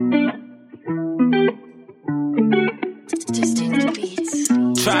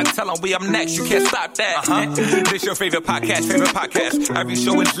Try to tell them we up next, you can't stop that. This your favorite podcast. Every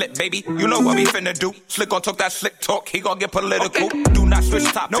show is lit, baby. You know what we finna do. Slick gon' talk that slick talk, he gon' get political. Okay. Do not switch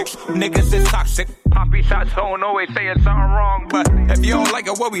topics, niggas is toxic. Poppy shots don't always saying something wrong, but if you don't like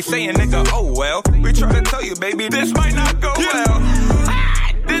it, what we saying, nigga, oh well. We try to tell you, baby, this might not go well.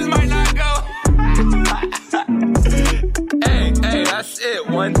 This might not go. Hey, that's it.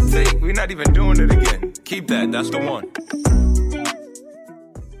 One take. We're not even doing it again. Keep that. That's the one.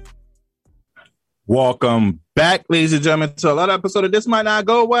 Welcome back, ladies and gentlemen, to another episode of This Might Not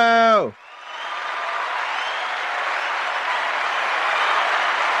Go Well.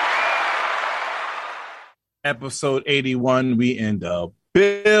 Episode 81, we in the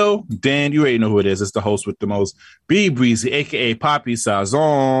Bill. Dan, you already know who it is. It's the host with the most, B Breezy, a.k.a. Poppy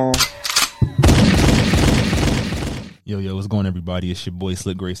Sazon. Yo, what's going on, everybody? It's your boy,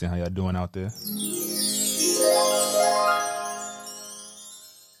 Slick Grayson. How y'all doing out there?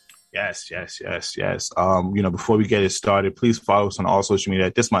 Yes. Before we get it started, please follow us on all social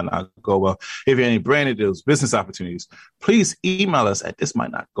media. This Might Not Go Well. If you have any brand deals, business opportunities, please email us at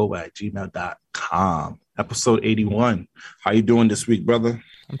thismightnotgowell@gmail.com. Episode 81. How you doing this week, brother?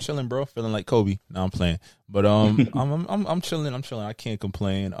 I'm chilling, bro. Feeling like Kobe. No, I'm playing, but I'm chilling. I can't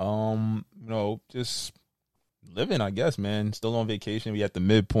complain. Just living, I guess, man. Still on vacation. We at the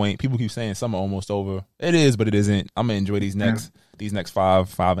midpoint. People keep saying summer almost over. It is, but it isn't. I'm gonna enjoy these next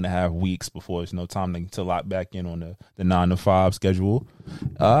 5.5 weeks before it's time to lock back in on the 9 to 5 schedule.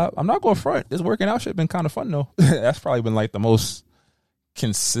 I'm not going front. This working out shit been kind of fun though. That's probably been like the most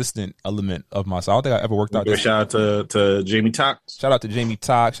consistent element of myself. I don't think I ever worked out. Shout out to Jamie Tox. Shout out to Jamie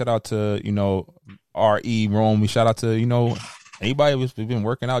Tox. Shout out to R.E. Rome. Shout out to anybody who's been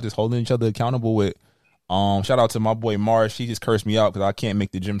working out, just holding each other accountable with. Shout out to my boy Mars. She just cursed me out because I can't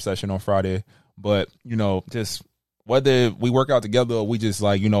make the gym session on Friday. But just whether we work out together or we just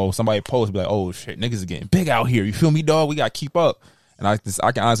somebody posts be like, oh shit, niggas is getting big out here. You feel me, dog? We gotta keep up. And I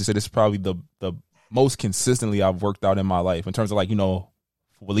can honestly say this is probably the most consistently I've worked out in my life in terms of at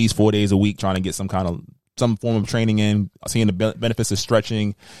least 4 days a week, trying to get some form of training in, seeing the benefits of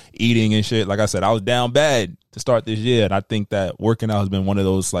stretching, eating and shit. Like I said, I was down bad to start this year, and I think that working out has been one of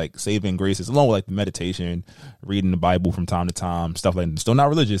those saving graces, along with the meditation, reading the Bible from time to time, stuff like that. Still not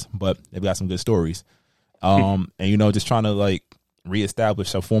religious, but they've got some good stories. And just trying to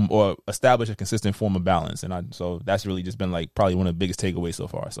reestablish establish a consistent form of balance, and so that's really just been probably one of the biggest takeaways so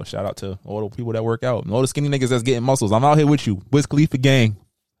far. So shout out to all the people that work out and all the skinny niggas that's getting muscles. I'm out here with you, Wiz Khalifa gang.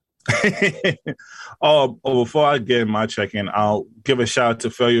 Before I get my check-in, I'll give a shout out to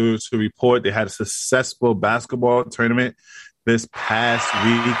Failure to Report. They had a successful basketball tournament this past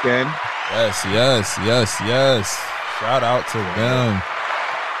weekend. Yes. Shout out to them.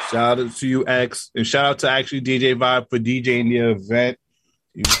 Shout out to you, X, and shout out to actually DJ Vibe for DJing the event.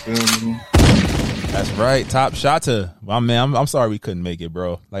 You feel me? That's right, Top Shotta. Well, man, I'm sorry we couldn't make it,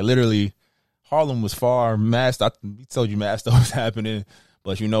 bro. Literally, Harlem was far. We told you mass stuff was happening.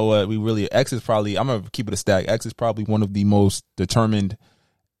 But you know what? X is probably, I'm going to keep it a stack. X is probably one of the most determined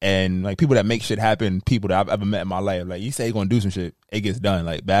and people that make shit happen, people that I've ever met in my life. You say you're going to do some shit, it gets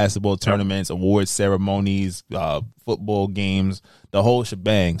done. Basketball tournaments, awards, ceremonies, football games, the whole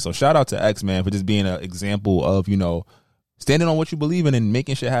shebang. So shout out to X, man, for just being an example of, standing on what you believe in and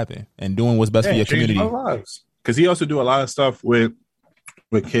making shit happen and doing what's best for your community. Because he also do a lot of stuff with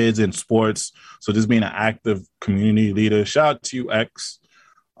kids in sports. So just being an active community leader. Shout out to you, X.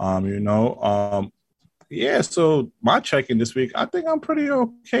 So my check-in this week, I think I'm pretty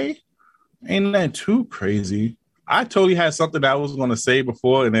okay. Ain't that too crazy. I totally had something that I was going to say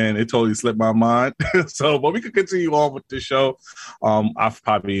before, and then it totally slipped my mind. But we could continue on with the show. I'll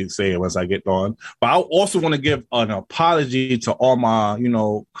probably say it once I get on. But I also want to give an apology to all my,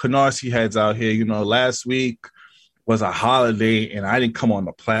 Canarsie heads out here. Last week was a holiday, and I didn't come on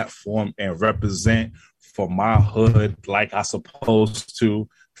the platform and represent for my hood like I supposed to.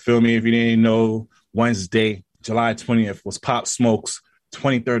 Feel me? If you didn't know, Wednesday, July 20th was Pop Smoke's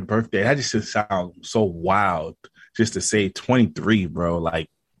 23rd birthday. That just sounds so wild just to say 23, bro.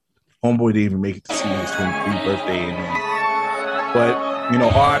 Homeboy didn't even make it to see his 23rd birthday. But,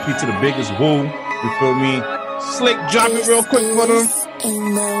 RIP to the biggest woo. You feel me? Slick, drop it real quick for them.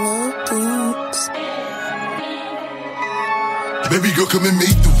 Baby girl, come and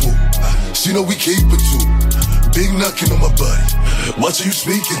make the woo. She know we capable too. Big knocking on my body. What are you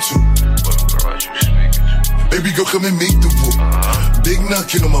speaking to? Baby girl, come and make the woo. Big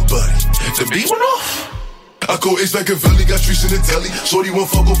knocking on my body. The beat went off. I go H like a valley, got streets in the telly. Shorty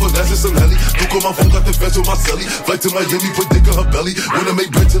won't fuck off for that's some heli. Look on my phone, got the fence on my celly. Flight to Miami, put dick on her belly. When I make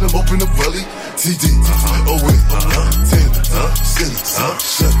bread to them, open the belly. TD, oh wait, 10, city, shut.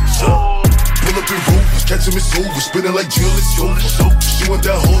 Pull up in Rovers, catch him in Silver, spinning like Jill is over. She want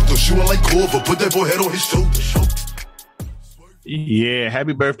that hold though, she want like Corver, put that boy head on his shoulder. Yeah,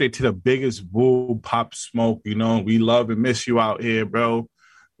 happy birthday to the biggest bull, Pop Smoke. You know, we love and miss you out here, bro.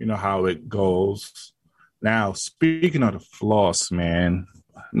 You know how it goes. Now, speaking of the floss, man,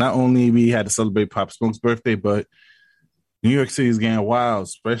 not only we had to celebrate Pop Smoke's birthday, but New York City is getting wild,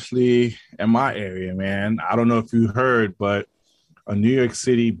 especially in my area, man. I don't know if you heard, but a New York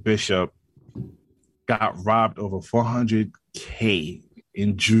City bishop got robbed over $400K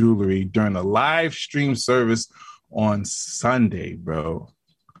in jewelry during a live stream service on Sunday, bro.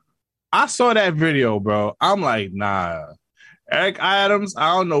 I saw that video, bro. I'm like, nah. Eric Adams,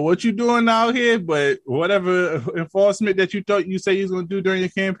 I don't know what you're doing out here, but whatever enforcement that you thought you say you was going to do during your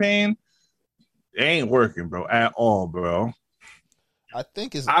campaign, it ain't working, bro, at all, bro. I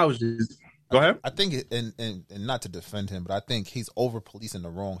think it's... I was just... Go ahead. I think, and not to defend him, but I think he's over policing the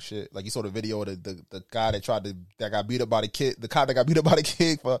wrong shit. Like you saw the video of the guy that got beat up by the kid, the cop that got beat up by the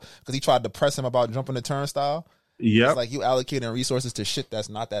kid because he tried to press him about jumping the turnstile. Yeah, it's like you allocating resources to shit that's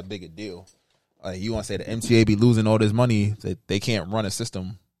not that big a deal. Like you want to say the MTA be losing all this money that they can't run a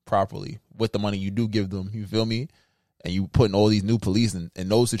system properly with the money you do give them. You feel me? And you putting all these new police in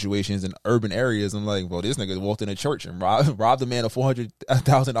those situations in urban areas. I'm like, well, this nigga walked in a church and robbed a man of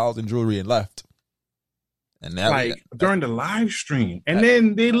 $400,000 in jewelry and left. And that during the live stream, and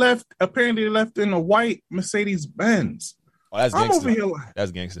then they left. Apparently, they left in a white Mercedes Benz. Oh, that's gangster.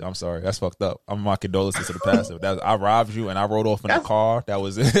 That's gangster. I'm sorry. That's fucked up. I'm my condolences to the pastor. I robbed you and I rode off in the car. That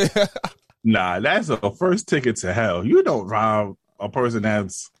was it. Nah, that's a first ticket to hell. You don't rob a person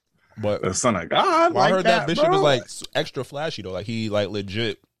that's the son of God. Well, I heard that bishop was like extra flashy though. Like he like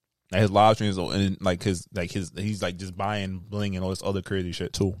legit. Like his live streams and he's like just buying bling and all this other crazy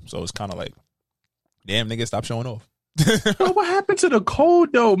shit too. So it's kind of like, damn nigga, stop showing off. Bro, what happened to the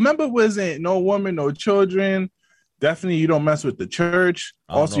code though? Remember, wasn't no woman, no children. Definitely, you don't mess with the church.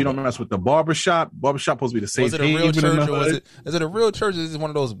 Also, you don't mess with the barbershop. Barbershop supposed to be the safe. Was it a real church or is it a real church? Is it one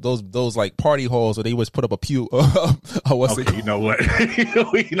of those like party halls where they always put up a pew? You know what?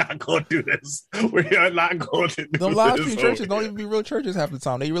 We're not going to do this. We are not going to do this. The live stream churches don't even be real churches half the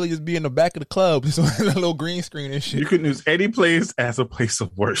time. They really just be in the back of the club, just a little green screen and shit. You can use any place as a place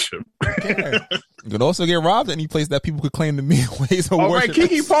of worship. You can also get robbed at any place that people could claim to be ways of worship. All right,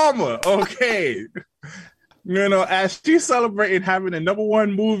 Keke Palmer. Okay. You know, as she's celebrating having the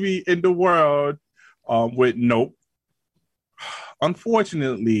 #1 movie in the world with Nope.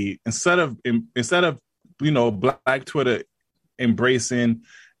 Unfortunately, instead of Black Twitter embracing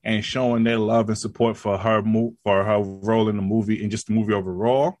and showing their love and support for her role in the movie and just the movie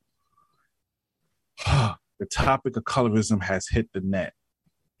overall, the topic of colorism has hit the net.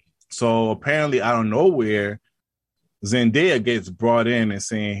 So apparently, out of nowhere, Zendaya gets brought in and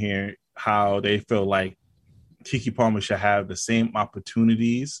saying here how they feel like Keke Palmer should have the same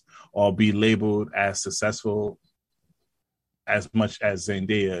opportunities or be labeled as successful as much as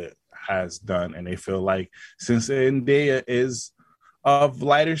Zendaya has done. And they feel like since Zendaya is of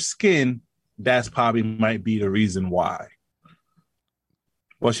lighter skin, that's probably might be the reason why.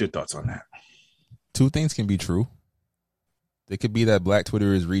 What's your thoughts on that? Two things can be true. It could be that Black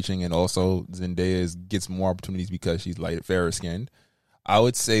Twitter is reaching and also Zendaya gets more opportunities because she's fairer skinned. I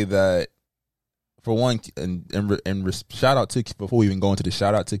would say that for one, and shout out to, before we even go into the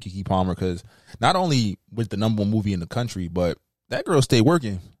shout out to Keke Palmer, because not only with the #1 movie in the country, but that girl stay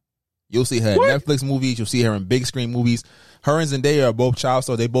working. You'll see her in Netflix movies. You'll see her in big screen movies. Her and Zendaya are both child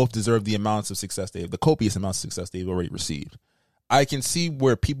stars. They both deserve the amounts of success the copious amounts of success they've already received. I can see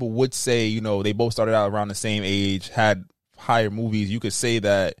where people would say, they both started out around the same age, had higher movies. You could say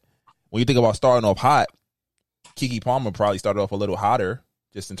that when you think about starting off hot, Keke Palmer probably started off a little hotter.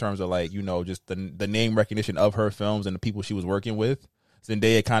 Just in terms of just the name recognition of her films and the people she was working with.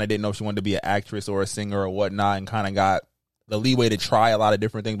 Zendaya kind of didn't know if she wanted to be an actress or a singer or whatnot, and kind of got the leeway to try a lot of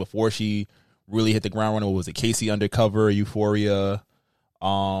different things before she really hit the ground running. What was it? Casey Undercover, Euphoria.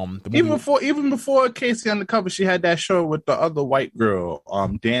 Even before Casey Undercover, she had that show with the other white girl,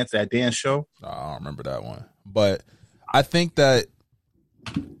 that dance show. I don't remember that one, but I think that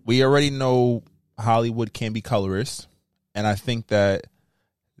we already know Hollywood can be colorist, and I think that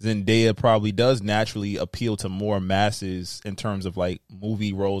Zendaya probably does naturally appeal to more masses in terms of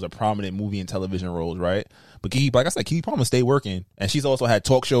movie roles or prominent movie and television roles, right? But like I said, Keke Palmer stayed working, and she's also had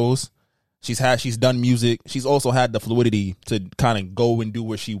talk shows. She's done music. She's also had the fluidity to kind of go and do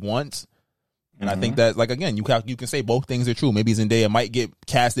what she wants. And I think that, like, again, you can say both things are true. Maybe Zendaya might get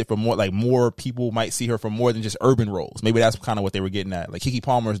casted for more, like, more people might see her for more than just urban roles. Maybe that's kind of what they were getting at. Like, Keke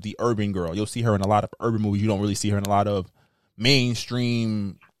Palmer is the urban girl. You'll see her in a lot of urban movies. You don't really see her in a lot of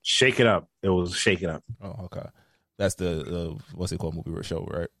mainstream. Shake It Up. It was Shake It Up. Oh, okay. That's the what's it called, movie or show,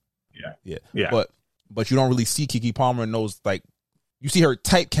 right? Yeah. But you don't really see Keke Palmer in those, like, you see her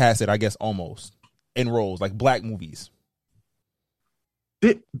typecasted, I guess, almost in roles like black movies.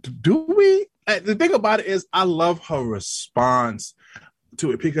 Do we? The thing about it is, I love her response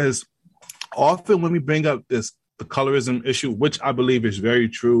to it, because often when we bring up the colorism issue, which I believe is very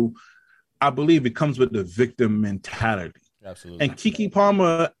true, I believe it comes with the victim mentality. Absolutely. And Keke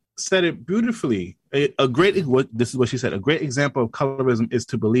Palmer said it beautifully. This is what she said. A great example of colorism is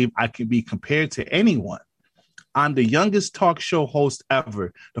to believe I can be compared to anyone. I'm the youngest talk show host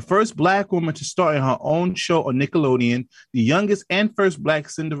ever, the first Black woman to star in her own show on Nickelodeon, the youngest and first Black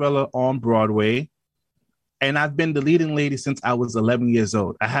Cinderella on Broadway, and I've been the leading lady since I was 11 years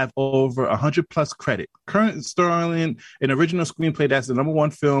old. I have over 100 plus credit. Current starring in an original screenplay that's the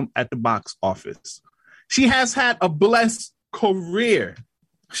 #1 film at the box office. She has had a blessed career.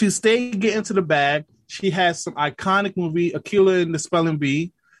 She stayed getting to the bag. She has some iconic movie, Aquila and the Spelling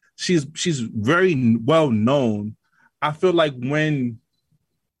Bee. She's very well known. I feel like when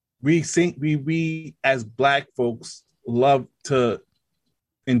we think we as Black folks love to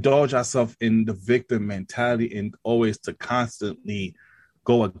indulge ourselves in the victim mentality and always to constantly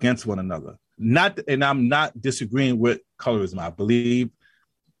go against one another. And I'm not disagreeing with colorism. I believe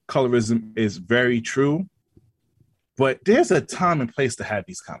colorism is very true, but there's a time and place to have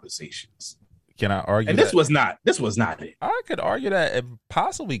these conversations. Can I argue? And this was not it. I could argue that it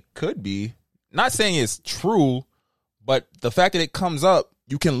possibly could be. Not saying it's true, but the fact that it comes up,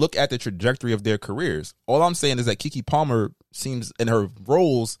 you can look at the trajectory of their careers. All I'm saying is that Keke Palmer seems, in her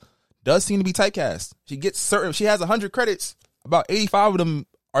roles, does seem to be typecast. She has 100 credits. About 85 of them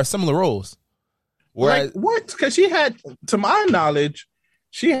are similar roles. Whereas, like what? Because she had, to my knowledge,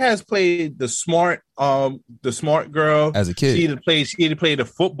 she has played the smart girl as a kid. She either played the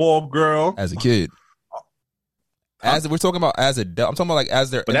football girl as a kid. As we're talking about as a, I'm talking about like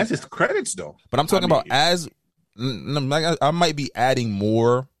as their. But that's just credits though. But I'm talking about as. I might be adding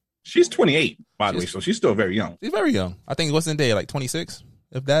more. She's 28, by the way, so she's still very young. She's very young. I think what's in day like 26,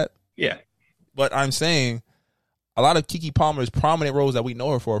 if that. Yeah. But I'm saying a lot of Keke Palmer's prominent roles that we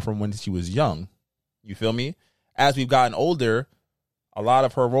know her for from when she was young. You feel me? As we've gotten older, a lot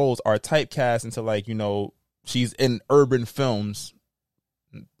of her roles are typecast into, like, you know, she's in urban films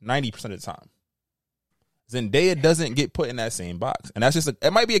 90% of the time. Zendaya doesn't get put in that same box. And that's just,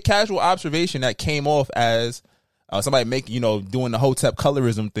 it might be a casual observation that came off as somebody doing the Hotep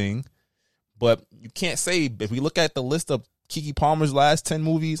colorism thing. But you can't say, if we look at the list of Keke Palmer's last 10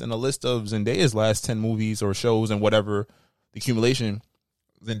 movies and the list of Zendaya's last 10 movies or shows and whatever, the accumulation,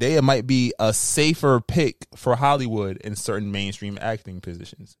 Zendaya might be a safer pick for Hollywood in certain mainstream acting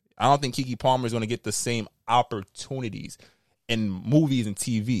positions. I don't think Keke Palmer is going to get the same opportunities in movies and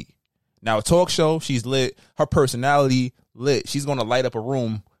TV. Now, a talk show, she's lit. Her personality, lit. She's going to light up a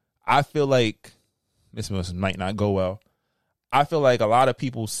room. I feel like, this might not go well. I feel like a lot of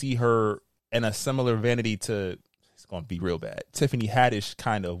people see her in a similar vanity to, it's going to be real bad, Tiffany Haddish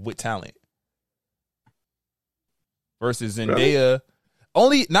kind of with talent. Versus Zendaya. Really?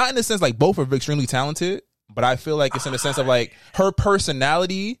 Only, not in the sense like both are extremely talented, but I feel like it's in the sense of like her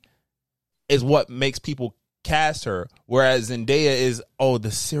personality is what makes people cast her. Whereas Zendaya is,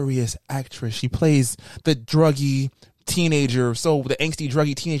 the serious actress. She plays the druggy teenager, the angsty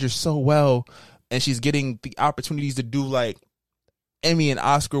druggy teenager so well. And she's getting the opportunities to do like Emmy and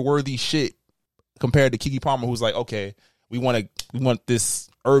Oscar worthy shit compared to Keke Palmer, who's like, okay, we want this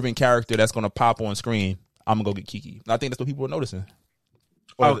urban character that's going to pop on screen. I'm going to go get Keke. And I think that's what people are noticing.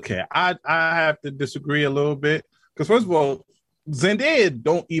 Okay, I have to disagree a little bit, because first of all, Zendaya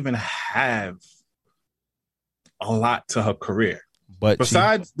don't even have a lot to her career, but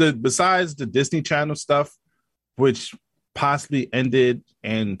besides the Disney Channel stuff, which possibly ended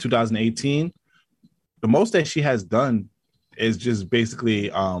in 2018, the most that she has done is just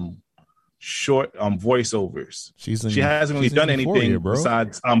basically short voiceovers. She hasn't really done anything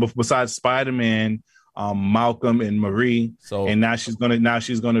besides Spider-Man, Malcolm and Marie, and now she's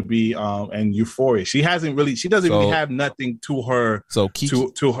gonna be in Euphoria. She doesn't really have nothing to her. So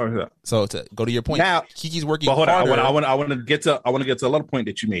Keke, to her. So to go to your point, now Keke's working. But hold harder. on, I want to get to a little point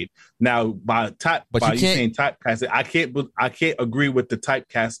that you made. Now by you saying typecast, I can't agree with the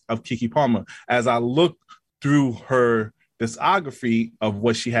typecast of Keke Palmer. As I look through her discography of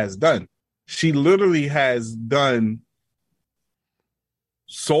what she has done, she literally has done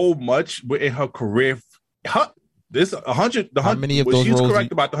so much in her career. This 100. How many of those she's roles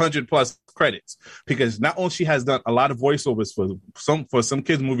correct about the 100+ credits, because not only she has done a lot of voiceovers for some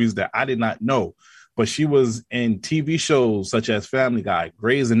kids movies that I did not know, but she was in TV shows such as Family Guy,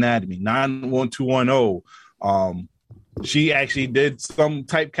 Grey's Anatomy, 91210. She actually did some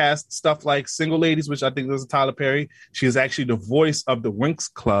typecast stuff like Single Ladies, which I think was Tyler Perry. She is actually the voice of the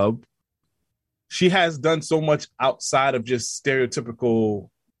Winx Club. She has done so much outside of just stereotypical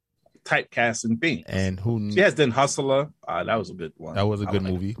typecasting things. And she has done Hustler. That was a good one. That was a good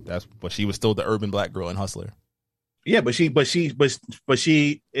movie. But she was still the urban black girl in Hustler. Yeah, but she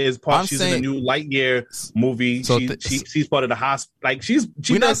is part. She's in the new Lightyear movie. So she's part of the hospital. Like she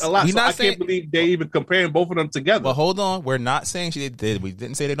does a lot. So I can't believe they even comparing both of them together. But hold on, we're not saying she did. We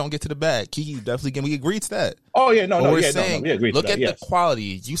didn't say they don't get to the bag. Kiki definitely. We agreed to that. Oh yeah, no, we agreed. Look at the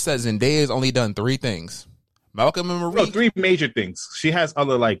quality. You said Zendaya has only done 3 things. Malcolm and Marie. No, 3 major things. She has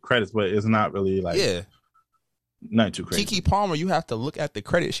other like credits, but it's not really like not too crazy. Keke Palmer, you have to look at the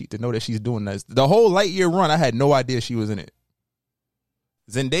credit sheet to know that she's doing this. The whole Lightyear run, I had no idea she was in it.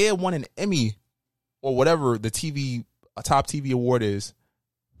 Zendaya won an Emmy or whatever the top TV award is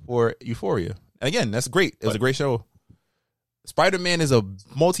for Euphoria. And again, that's great. It was a great show. Spider-Man is a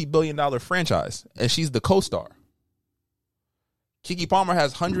multi-billion-dollar franchise, and she's the co-star. Keke Palmer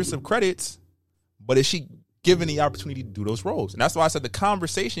has hundreds of credits, but is she given the opportunity to do those roles? And that's why I said the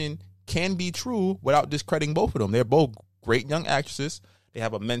conversation can be true without discrediting both of them. They're both great young actresses. They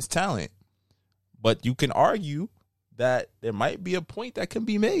have immense talent. But you can argue that there might be a point that can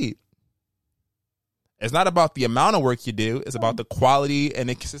be made. It's not about the amount of work you do. It's about the quality and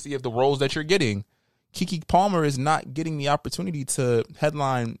the consistency of the roles that you're getting. Keke Palmer is not getting the opportunity to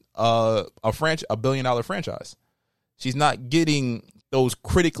headline a billion-dollar franchise. She's not getting those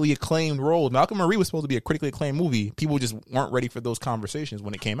critically acclaimed roles. Malcolm and Marie was supposed to be a critically acclaimed movie. People just weren't ready for those conversations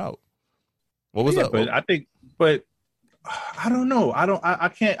when it came out. What was that? But I don't know. I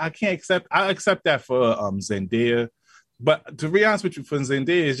can't accept. I accept that for Zendaya, but to be honest with you, for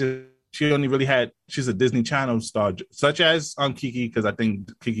Zendaya, is just she only really had. She's a Disney Channel star, such as Kiki, because I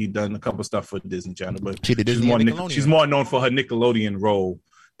think Kiki done a couple stuff for Disney Channel, but she's more known for her Nickelodeon role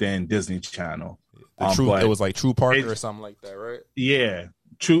than Disney Channel. It was like True Parker or something like that, right? Yeah,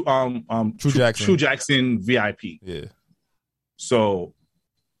 True Jackson. True Jackson VIP. Yeah. So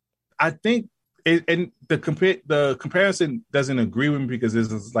I think. And the comparison doesn't agree with me, because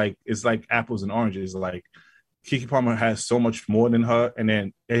it's like apples and oranges. Like Keke Palmer has so much more than her, and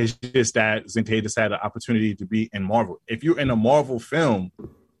then it's just that Zendaya just had an opportunity to be in Marvel. If you're in a Marvel film,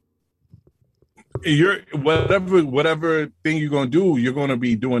 you're whatever thing you're gonna do, you're gonna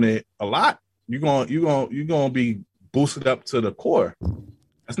be doing it a lot. You're gonna be boosted up to the core.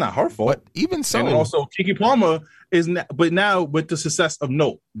 That's not her fault. But even so, and also Keke Palmer is but now with the success of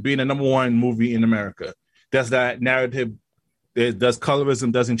Nope being a #1 movie in America, does that narrative, does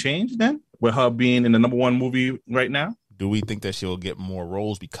colorism doesn't change then with her being in the #1 movie right now? Do we think that she'll get more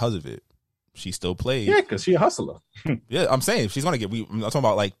roles because of it? She still plays. Yeah, because she's a hustler. Yeah, I'm saying she's gonna get. I'm talking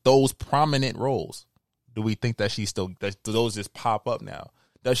about like those prominent roles. Do we think that that those just pop up now?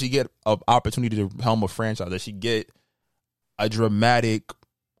 Does she get an opportunity to helm a franchise? Does she get a dramatic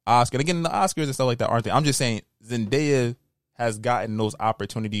Oscar? And again, the Oscars and stuff like that aren't there. I'm just saying Zendaya has gotten those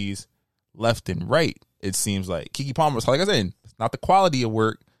opportunities left and right. It seems like Keke Palmer, like I said, it's not the quality of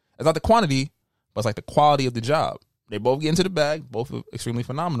work, it's not the quantity, but it's like the quality of the job. They both get into the bag, both are extremely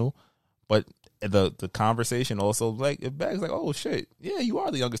phenomenal, but the conversation also like it bags like, oh shit, yeah, you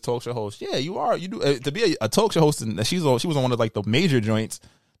are the youngest talk show host. Yeah, you are. You do to be a talk show host, and she was on one of like the major joints.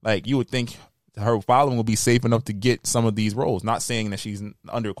 Like you would think her following will be safe enough to get some of these roles. Not saying that she's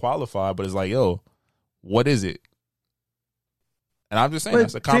underqualified, but it's like, yo, what is it? And I'm just saying, but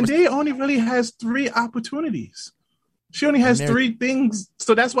that's a conversation. Zendaya only really has 3 opportunities. She only has 3 things,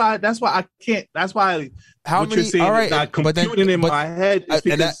 so that's why I can't. That's why how many? You're saying all right, not computing in my head is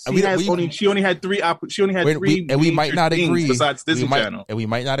because she only had 3. She only had 3, and we might not agree. Besides Disney Channel, and we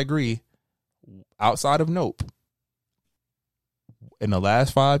might not agree. Outside of Nope, in the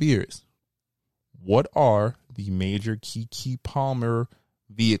last 5 years, what are the major Keke Palmer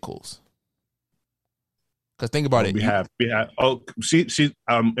vehicles? Because think about it. We have. She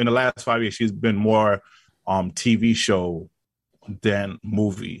in the last 5 years, she's been more TV show than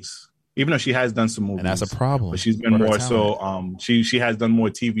movies. Even though she has done some movies, and that's a problem. But she's been more so. She has done more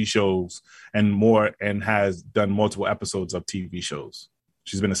TV shows and has done multiple episodes of TV shows.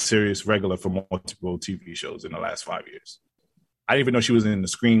 She's been a serious regular for multiple TV shows in the last 5 years. I didn't even know she was in the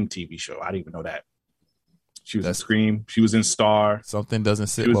Scream TV show. I didn't even know that. She was in Scream. She was in Star. Something doesn't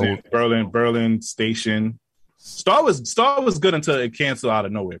sit well. She was in Berlin Station. Star was good until it canceled out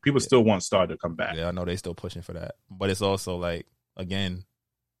of nowhere. People still want Star to come back. Yeah, I know they still pushing for that, but it's also like again,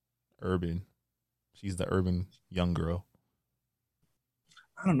 urban. She's the urban young girl.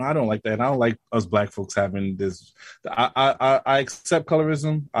 I don't know. I don't like that. I don't like us black folks having this. I accept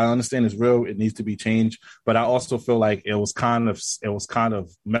colorism. I understand it's real. It needs to be changed. But I also feel like it was kind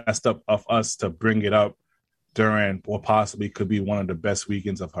of messed up of us to bring it up during what possibly could be one of the best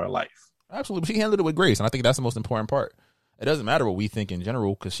weekends of her life. Absolutely. But she handled it with grace. And I think that's the most important part. It doesn't matter what we think in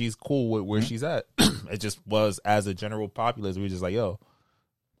general because she's cool with where she's at. It just was as a general populace. We were just like, yo,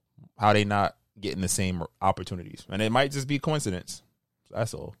 how they not getting the same opportunities? And it might just be coincidence.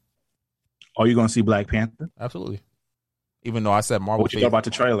 That's all. Are you going to see Black Panther? Absolutely. Even though I said Marvel. What you thought about the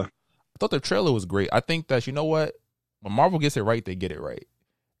trailer? I thought the trailer was great. I think that, you know what? When Marvel gets it right, they get it right.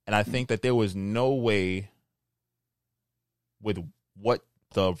 And I think that there was no way with what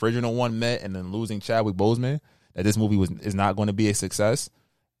the original one meant and then losing Chadwick Boseman that this movie is not going to be a success.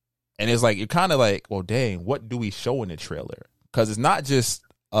 And it's like, you're kind of like, well, dang, what do we show in the trailer? Because it's not just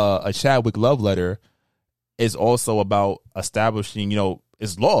a Chadwick love letter. It's also about establishing,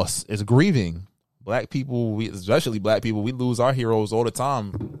 it's loss, it's grieving. Black people, especially black people, we lose our heroes all the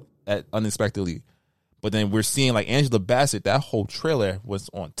time unexpectedly. But then we're seeing like Angela Bassett, that whole trailer was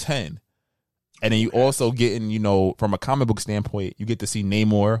on 10. And then you also getting, from a comic book standpoint, you get to see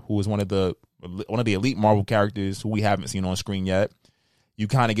Namor, who is one of the elite Marvel characters who we haven't seen on screen yet. You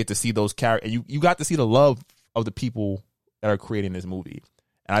kind of get to see those characters. You got to see the love of the people that are creating this movie.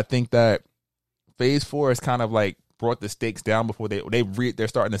 And I think that Phase 4 has kind of like brought the stakes down before they're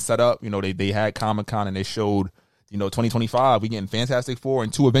starting to set up. They had Comic-Con and they showed, 2025, we getting Fantastic Four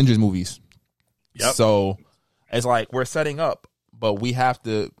and 2 Avengers movies. Yep. So it's like we're setting up, but we have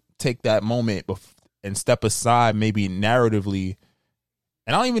to take that moment and step aside maybe narratively.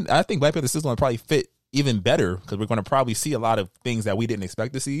 And I think Black Panther system will probably fit even better because we're going to probably see a lot of things that we didn't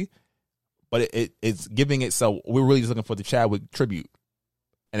expect to see. But it's giving it, so we're really just looking for the Chadwick tribute.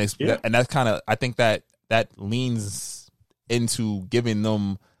 And and that's kind of, I think that leans into giving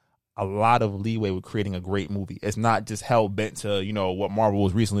them a lot of leeway with creating a great movie. It's not just hell bent to, what Marvel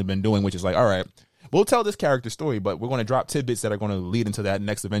has recently been doing, which is like, all right, we'll tell this character story, but we're going to drop tidbits that are going to lead into that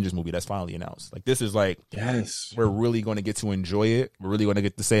next Avengers movie that's finally announced. Like, this is like, yes, we're really going to get to enjoy it. We're really going to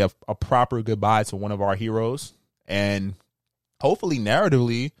get to say a proper goodbye to one of our heroes. And hopefully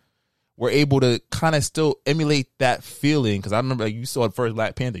narratively, we're able to kind of still emulate that feeling. Because I remember you saw the first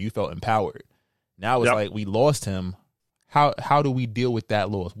Black Panther, you felt empowered. Now it's like we lost him. How do we deal with that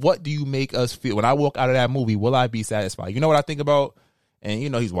loss? What do you make us feel? When I walk out of that movie, will I be satisfied? You know what I think about? And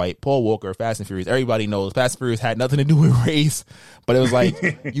he's white. Paul Walker, Fast and Furious. Everybody knows Fast and Furious had nothing to do with race. But it was like,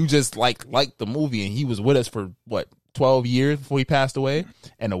 you just liked the movie. And he was with us for, 12 years before he passed away?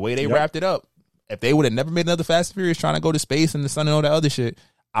 And the way they wrapped it up, if they would have never made another Fast and Furious trying to go to space and the sun and all that other shit,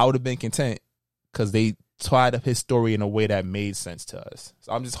 I would have been content because they tied up his story in a way that made sense to us.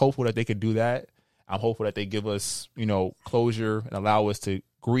 So I'm just hopeful that they could do that. I'm hopeful that they give us, closure and allow us to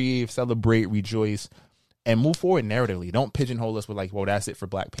grieve, celebrate, rejoice, and move forward narratively. Don't pigeonhole us with like, well, that's it for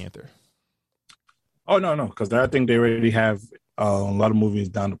Black Panther. Oh, no, because I think they already have a lot of movies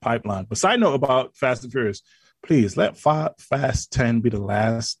down the pipeline. But side note about Fast and Furious, please let Fast 10 be the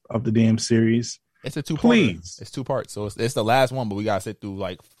last of the damn series. It's a 2-part. Please. It's 2 parts. So it's the last one, but we got to sit through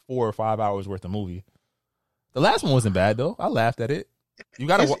like 4 or 5 hours worth of movie. The last one wasn't bad, though. I laughed at it. You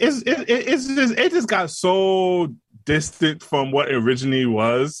got to. It just got so distant from what it originally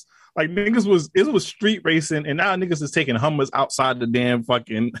was. Like it was street racing, and now niggas is taking Hummers outside the damn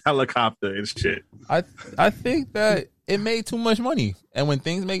fucking helicopter and shit. I think that it made too much money, and when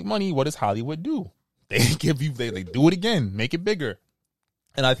things make money, what does Hollywood do? They they do it again, make it bigger.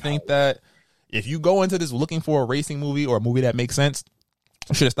 And I think that if you go into this looking for a racing movie or a movie that makes sense,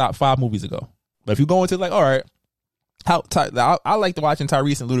 you should have stopped 5 movies ago. But if you go into like, all right. I like watching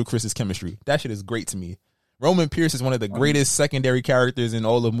Tyrese and Ludacris's chemistry. That shit is great to me. Roman Pierce is one of the greatest secondary characters in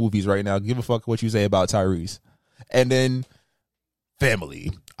all the movies right now. Give a fuck what you say about Tyrese. And then family.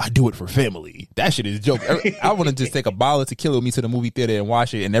 I do it for family. That shit is a joke. I want to just take a bottle of tequila with me to the movie theater and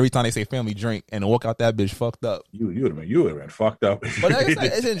watch it. And every time they say family, drink and walk out that bitch fucked up. You would have been fucked up. But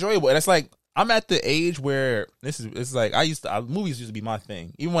it's enjoyable. And it's like, I'm at the age where it's like movies used to be my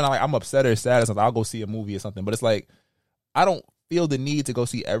thing. Even when I'm upset or sad or something, I'll go see a movie or something. But it's like, I don't feel the need to go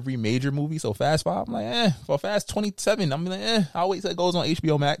see every major movie. So Fast 5, I'm like, for Fast 27, I'm like, I'll wait till it goes on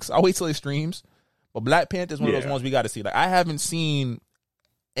HBO Max. I'll wait till it streams. But Black Panther is one of those ones we got to see. Like, I haven't seen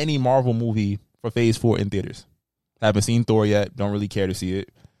any Marvel movie for Phase 4 in theaters. Haven't seen Thor yet. Don't really care to see it.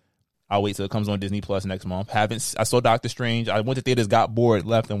 I'll wait till it comes on Disney Plus next month. I saw Doctor Strange. I went to theaters, got bored,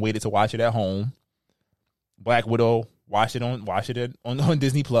 left, and waited to watch it at home. Black Widow. Watch it on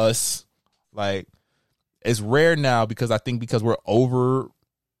Disney Plus. Like, it's rare now because we're over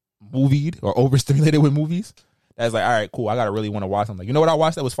movied or overstimulated with movies. That's like, all right, cool. I gotta really want to watch something. You know what I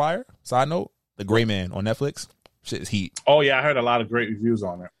watched that was fire? Side note: The Gray Man on Netflix. Shit is heat. Oh yeah, I heard a lot of great reviews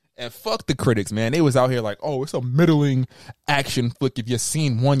on it. And fuck the critics, man. They was out here like, oh, it's a middling action flick. If you've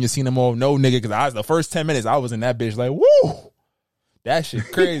seen one, you've seen them all. No, nigga, because the first 10 minutes I was in that bitch like, woo, that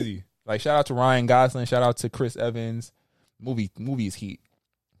shit crazy. Like, shout out to Ryan Gosling, shout out to Chris Evans. Movie's heat.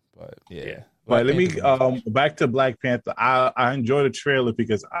 But yeah. But let me back to Black Panther. I enjoy the trailer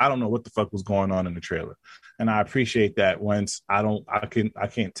because I don't know what the fuck was going on in the trailer, and I appreciate that. Once I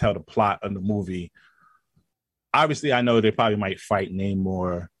can't tell the plot of the movie. Obviously, I know they probably might fight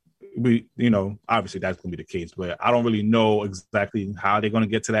Namor. Obviously that's gonna be the case, but I don't really know exactly how they're gonna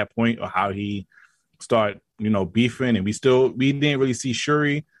get to that point or how he start beefing. And we didn't really see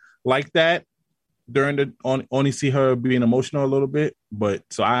Shuri like that during only see her being emotional a little bit, but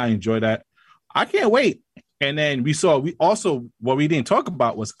so I enjoy that. I can't wait. And then we also what we didn't talk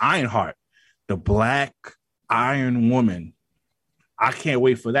about was Ironheart, the Black Iron Woman. I can't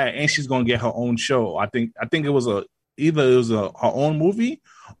wait for that, and she's gonna get her own show. I think it was either her own movie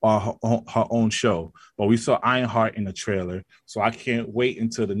or her own show. But we saw Ironheart in the trailer, so I can't wait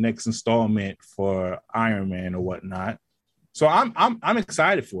until the next installment for Iron Man or whatnot. So I'm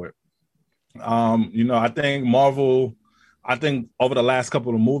excited for it. I think Marvel. I think over the last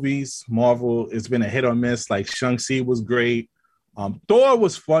couple of movies, Marvel it's been a hit or miss. Like Shang-Chi was great. Thor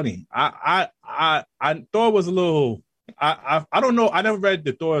was funny. Thor was a little. I don't know. I never read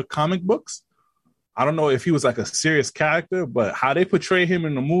the Thor comic books. I don't know if he was like a serious character, but how they portray him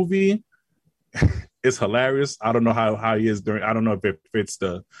in the movie is hilarious. I don't know how he is during. I don't know if it fits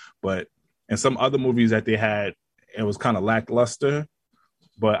but in some other movies that they had, it was kind of lackluster.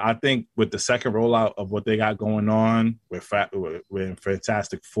 But I think with the second rollout of what they got going on with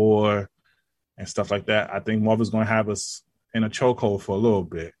Fantastic Four and stuff like that, I think Marvel's going to have us in a chokehold for a little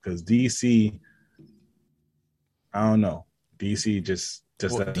bit because DC, I don't know. DC just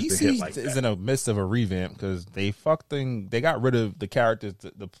DC like is in the midst of a revamp because they got rid of the characters.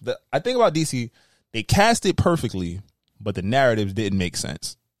 I think about DC, they cast it perfectly, but the narratives didn't make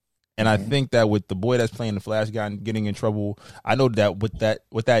sense. And I think that with the boy that's playing the Flash guy and getting in trouble, I know that with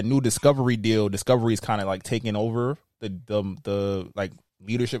that new Discovery deal, Discovery is kind of like taking over the like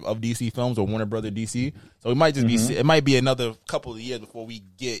leadership of DC Films or Warner Brother DC. So it might just be it might be another couple of years before we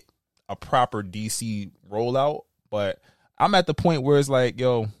get a proper DC rollout. But I'm at the point where it's like,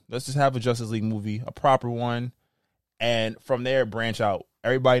 yo, let's just have a Justice League movie, a proper one, and from there branch out.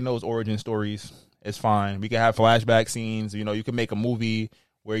 Everybody knows origin stories. It's fine. We can have flashback scenes. You can make a movie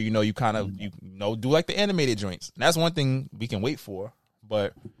where you kind of do like the animated joints. And that's one thing we can wait for.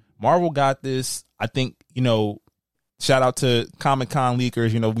 But Marvel got this. I think shout out to Comic-Con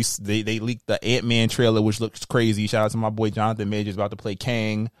leakers. They leaked the Ant-Man trailer, which looks crazy. Shout out to my boy Jonathan Majors about to play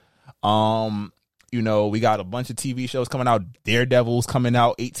Kang. We got a bunch of TV shows coming out. Daredevil's coming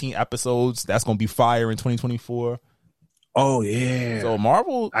out, 18 episodes. That's gonna be fire in 2024. Oh yeah. So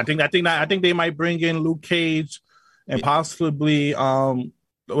Marvel, I think they might bring in Luke Cage and possibly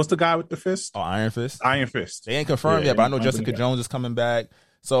what's the guy with the fist? Oh, Iron Fist. Iron Fist. They ain't confirmed yet, but I know Jessica Jones is coming back.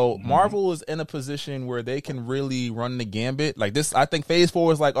 So Marvel is in a position where they can really run the gambit. Like this, I think Phase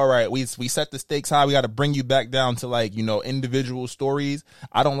 4 is like, all right, we set the stakes high. We got to bring you back down to like, individual stories.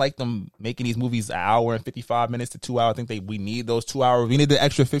 I don't like them making these movies an hour and 55 minutes to 2 hours. I think we need those 2 hours. We need the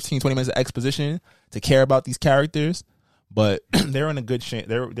extra 15, 20 minutes of exposition to care about these characters. But they're in a good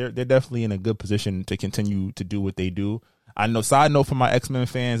they're definitely in a good position to continue to do what they do. I know, side note for my X-Men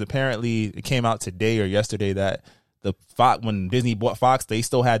fans, apparently it came out today or yesterday that when Disney bought Fox, they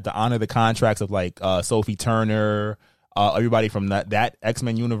still had to honor the contracts of like Sophie Turner, everybody from that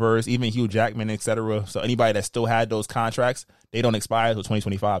X-Men universe, even Hugh Jackman, etc. So anybody that still had those contracts, they don't expire until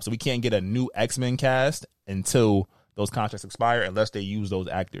 2025. So we can't get a new X-Men cast until those contracts expire unless they use those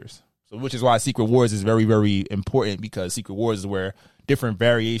actors. So which is why Secret Wars is very, very important, because Secret Wars is where different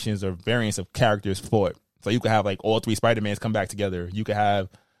variations or variants of characters fought. So you could have like all three Spider-Mans come back together. You could have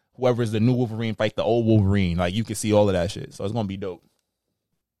whoever's the new Wolverine fight the old Wolverine. Like you can see all of that shit. So it's gonna be dope.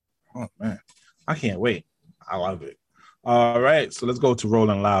 Oh man, I can't wait. I love it. All right, so let's go to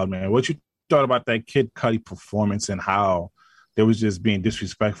Rolling Loud, man. What you thought about that Kid Cudi performance and how they was just being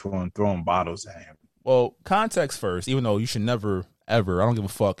disrespectful and throwing bottles at him? Well, context first. Even though you should never, ever, I don't give a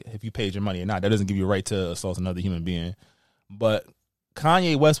fuck if you paid your money or not. That doesn't give you a right to assault another human being. But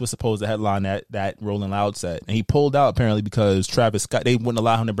Kanye West was supposed to headline that Rolling Loud set, and he pulled out apparently because Travis Scott, they wouldn't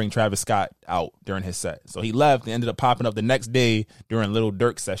allow him to bring Travis Scott out during his set. So he left and ended up popping up the next day during Lil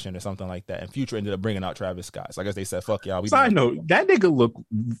Durk's session or something like that. And Future ended up bringing out Travis Scott. So I guess they said, fuck y'all. Side note, that nigga looked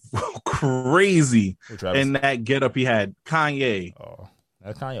crazy in that getup he had. Kanye. Oh,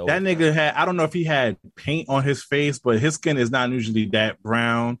 that Kanye. That nigga had, I don't know if he had paint on his face, but his skin is not usually that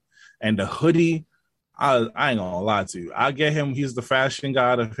brown. And the hoodie, I ain't gonna lie to you. I get him. He's the fashion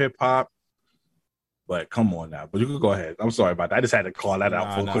god of hip hop. But come on now. But you can go ahead. I'm sorry about that. I just had to call that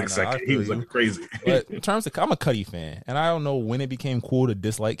out for a quick second. He was looking crazy. But in terms of, I'm a Cudi fan, and I don't know when it became cool to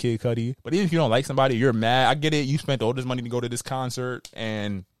dislike Kid Cudi. But even if you don't like somebody, you're mad. I get it. You spent all this money to go to this concert,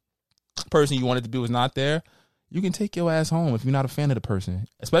 and the person you wanted to be was not there. You can take your ass home if you're not a fan of the person.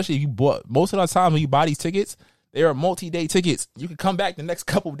 Especially if you bought, most of the time when you buy these tickets, they are multi-day tickets. You can come back the next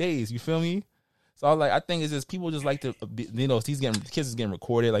couple days. You feel me? So I think it's just people just like to, kids is getting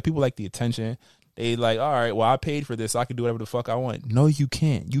recorded. Like people like the attention. They like, all right, well I paid for this, so I can do whatever the fuck I want. No, you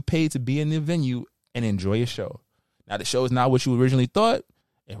can't. You paid to be in the venue and enjoy a show. Now the show is not what you originally thought.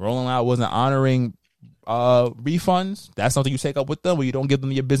 If Rolling Loud wasn't honoring refunds, that's something you take up with them, where you don't give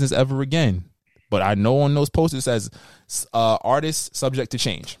them your business ever again. But I know on those posters it says artists subject to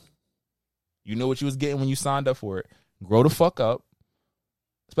change. You know what you was getting when you signed up for it. Grow the fuck up.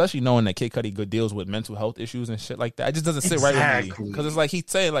 Especially knowing that Kid Cudi deals with mental health issues and shit like that. It just doesn't sit right with me. Because it's like he's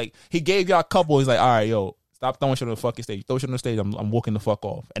saying, like, he gave y'all a couple. He's like, all right, yo, stop throwing shit on the fucking stage. You throw shit on the stage, I'm walking the fuck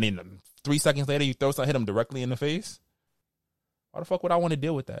off. And then 3 seconds later, you throw something, hit him directly in the face. Why the fuck would I want to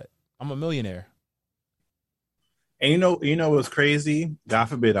deal with that? I'm a millionaire. And you know what's crazy? God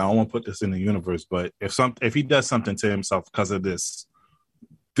forbid, I don't want to put this in the universe, but if he does something to himself because of this,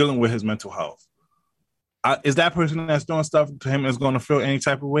 dealing with his mental health, is that person that's doing stuff to him is going to feel any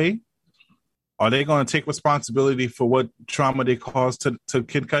type of way? Are they going to take responsibility for what trauma they caused to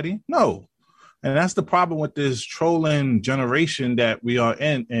Kid Cudi? No. And that's the problem with this trolling generation that we are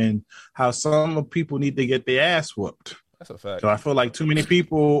in, and how some people need to get their ass whooped. That's a fact. So I feel like too many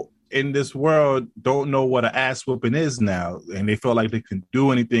people in this world don't know what an ass whooping is now, and they feel like they can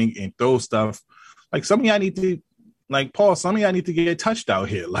do anything and throw stuff. Like some of y'all need to, like Paul, some of y'all need to get touched out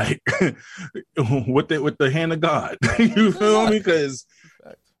here, like with the hand of God. You feel me? Because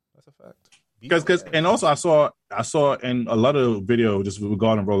that's a fact. Because and also I saw in a lot of video just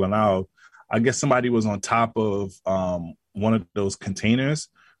regarding Rolling Out, I guess somebody was on top of one of those containers,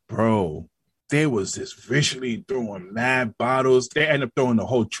 bro. They was just visually throwing mad bottles. They ended up throwing the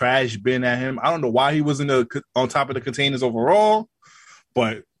whole trash bin at him. I don't know why he was on top of the containers overall,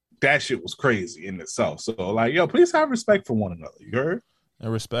 but that shit was crazy in itself. So, like, yo, please have respect for one another. You heard?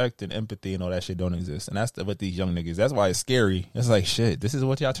 And respect and empathy and all that shit don't exist. And that's what these young niggas, that's why it's scary. It's like, shit, this is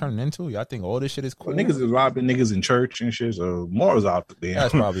what y'all turning into? Y'all think all this shit is cool? Well, niggas is robbing niggas in church and shit, so more is out there.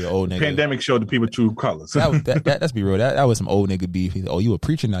 That's probably an old nigga. Pandemic showed the people true colors. Let's be real. That was some old nigga beef. Oh, you a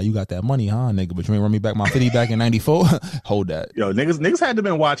preacher now. You got that money, huh, nigga? But you ain't run me back my 50 back in 94? Hold that. Yo, niggas had to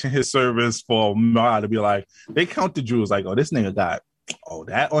been watching his service for a while to be like, they count the jewels like, oh, this nigga got,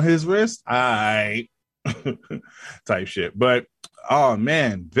 that on his wrist? All right. Type shit. But oh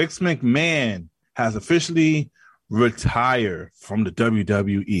man, Vince McMahon has officially retired from the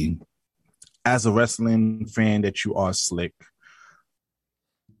WWE. As a wrestling fan that you are, Slick,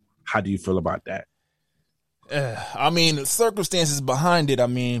 how do you feel about that? I mean, the circumstances behind it, I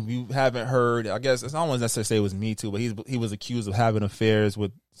mean, you haven't heard, I guess it's not necessarily say it was Me Too, but he was accused of having affairs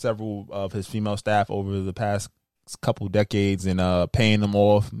with several of his female staff over the past couple decades and paying them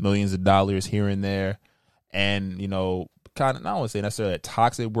off millions of dollars here and there. And, you know, kind of, I don't want to say necessarily a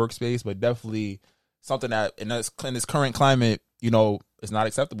toxic workspace, but definitely something that in this current climate, you know, is not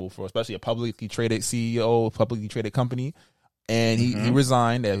acceptable for especially a publicly traded CEO, publicly traded company. And he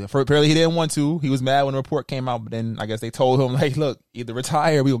resigned. Apparently he didn't want to. He was mad when the report came out, but then I guess they told him, like, look, either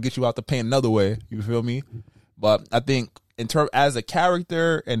retire or we will get you out the paint another way. You feel me? But I think as a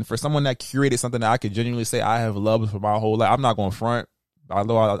character and for someone that curated something that I could genuinely say I have loved for my whole life, I'm not going to front. I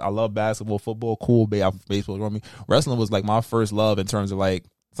love basketball, football, cool, baseball. You know what I mean? Wrestling was like my first love in terms of like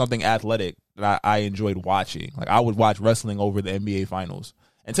something athletic that I enjoyed watching. Like I would watch wrestling over the NBA finals.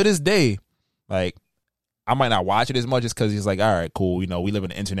 And to this day, like I might not watch it as much just because he's like, all right, cool. You know, we live in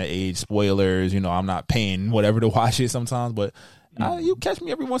the internet age, spoilers, you know, I'm not paying whatever to watch it sometimes, but you catch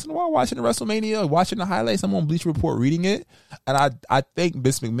me every once in a while watching the WrestleMania, watching the highlights. I'm on Bleacher Report reading it. And I thank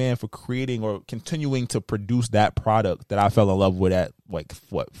Vince McMahon for creating or continuing to produce that product that I fell in love with at like,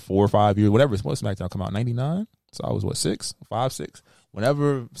 4 or 5 years, whatever. What SmackDown come out, 99? So I was, 6?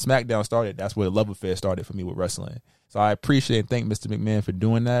 Whenever SmackDown started, that's where the love affair started for me with wrestling. So I appreciate and thank Mr. McMahon for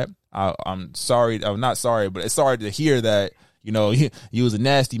doing that. I'm not sorry, but it's sorry to hear that, You know, you was a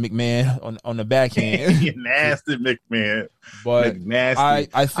nasty McMahon on the backhand. You nasty McMahon. But nasty.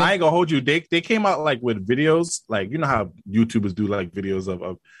 I think I ain't gonna hold you. They came out like with videos, like you know how YouTubers do like videos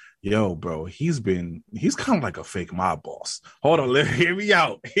of yo, bro, he's kind of like a fake mob boss. Hold on, hear me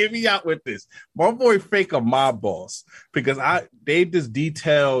out with this. My boy fake a mob boss because they just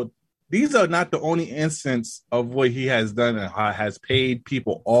detailed these are not the only instance of what he has done and how has paid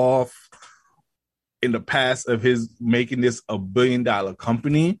people off in the past of his making this $1 billion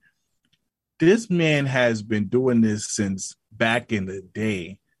company. This man has been doing this since back in the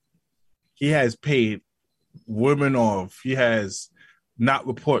day. He has paid women off. He has not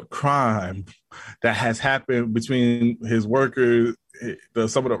report crime that has happened between his workers,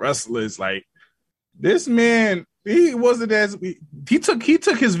 some of the wrestlers. Like this man, he wasn't as he took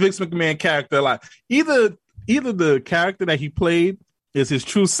his Vince McMahon character. Like either the character that he played is his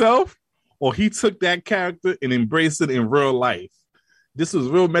true self, or he took that character and embraced it in real life. This was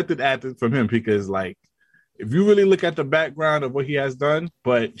real method acting from him because, like, if you really look at the background of what he has done,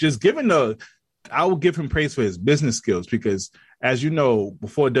 but just I will give him praise for his business skills because, as you know,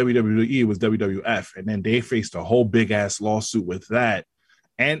 before WWE it was WWF, and then they faced a whole big ass lawsuit with that.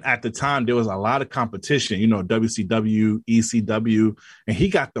 And at the time, there was a lot of competition, you know, WCW, ECW, and he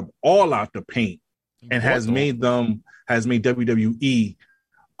got them all out the paint and has made WWE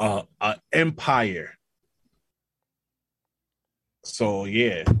an empire. So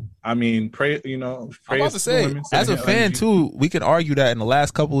yeah, I mean, I'm about to say, as a fan too, we could argue that in the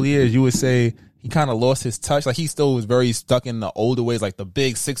last couple of years, you would say he kind of lost his touch. Like he still was very stuck in the older ways, like the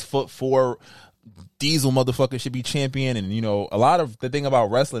big 6'4" Diesel motherfucker should be champion. And you know, a lot of the thing about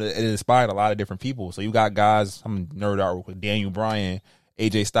wrestling, it inspired a lot of different people. So you got guys, I'm nerd out with Daniel Bryan,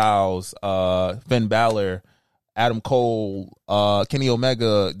 AJ Styles, Finn Balor, Adam Cole, Kenny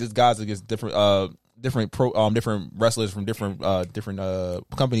Omega. These guys against different wrestlers from different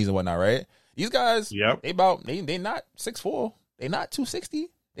companies and whatnot, right? These guys, they not 6'4", they not 260,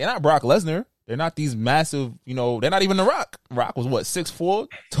 they're not Brock Lesnar, they're not these massive, you know, they're not even The Rock. Rock was what, 6'4",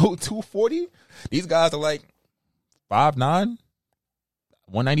 240? These guys are like 5'9",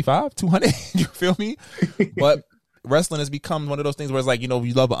 195, 200. You feel me? But wrestling has become one of those things where it's like, you know,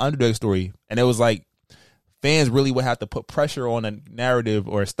 you love an underdog story, and it was like fans really would have to put pressure on a narrative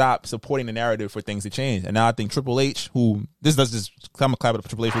or stop supporting the narrative for things to change. And now I think Triple H, I'm gonna clap it up for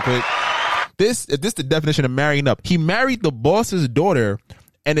Triple H real quick. This the definition of marrying up. He married the boss's daughter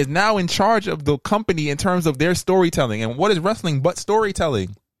and is now in charge of the company in terms of their storytelling. And what is wrestling but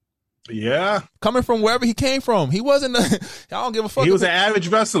storytelling? Yeah, coming from wherever he came from, he wasn't. I don't give a fuck. He was an average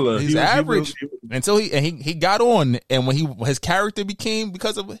wrestler. He's average, until he got on, and when his character became,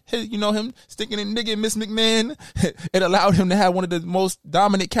 because of his, you know, him sticking in nigga Miss McMahon, it allowed him to have one of the most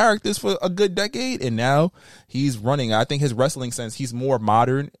dominant characters for a good decade, and now he's running. I think his wrestling sense, he's more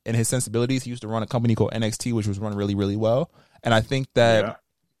modern in his sensibilities. He used to run a company called NXT, which was run really, really well, and I think that. Yeah.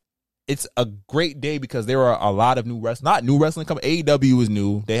 It's a great day because there are a lot of not new wrestling companies. AEW is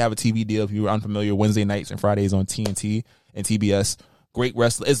new. They have a TV deal if you're unfamiliar, Wednesday nights and Fridays on TNT and TBS. Great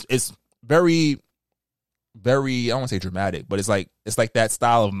wrestling. It's very, very, I don't want to say dramatic, but it's like that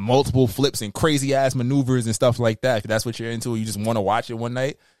style of multiple flips and crazy ass maneuvers and stuff like that. If that's what you're into, you just want to watch it one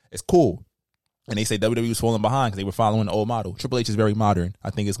night, it's cool. And they say WWE was falling behind because they were following the old model. Triple H is very modern.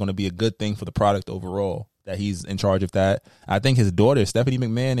 I think it's going to be a good thing for the product overall that he's in charge of that. I think his daughter, Stephanie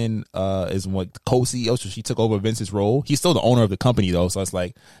McMahon, is what co-CEO, so she took over Vince's role. He's still the owner of the company, though, so it's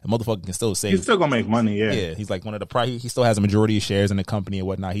like a motherfucker can still say he's still gonna make money. Yeah, he's like one of the he still has a majority of shares in the company and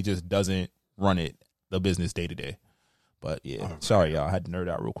whatnot. He just doesn't run the business day to day. But yeah, sorry y'all, I had to nerd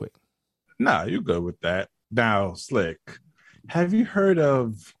out real quick. Nah, you good with that. Now, Slick, have you heard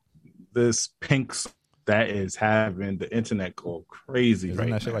of this pink that is having the internet go crazy? Isn't right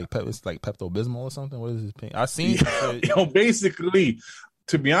that shit now? It's like Pepto-Bismol or something? What is this pink? I seen basically,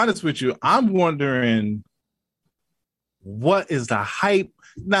 to be honest with you, I'm wondering what is the hype.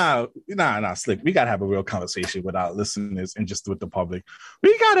 Nah, Slick, we gotta have a real conversation with our listeners and just with the public.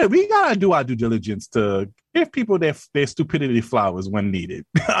 We gotta do our due diligence to give people their stupidity flowers when needed.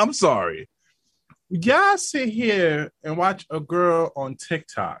 I'm sorry. Y'all sit here and watch a girl on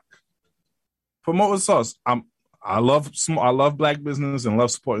TikTok promote a sauce. I love black business and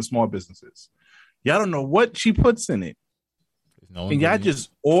love supporting small businesses. Y'all don't know what she puts in it, and y'all just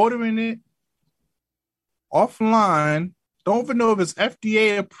ordering it offline. Don't even know if it's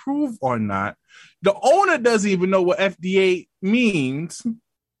FDA approved or not. The owner doesn't even know what FDA means,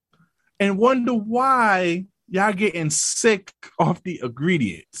 and wonder why y'all getting sick off the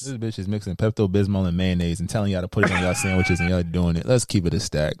ingredients. This bitch is mixing Pepto-Bismol and mayonnaise and telling y'all to put it on y'all sandwiches and y'all doing it. Let's keep it a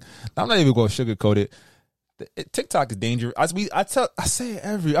stack. I'm not even going to sugarcoat it. TikTok is dangerous. I say it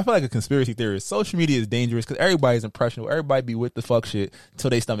I feel like a conspiracy theorist. Social media is dangerous because everybody's impressionable. Everybody be with the fuck shit till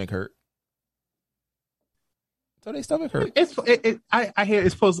they stomach hurt. I hear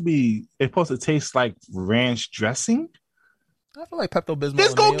it's supposed to taste like ranch dressing. I feel like Pepto-Bismol.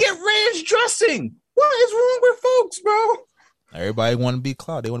 Let's go get ranch dressing. What is wrong with folks, bro? Everybody want to be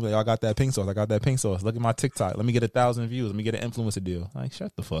clout. They want to be, I got that pink sauce. I got that pink sauce. Look at my TikTok. Let me get 1,000 views. Let me get an influencer deal. Like,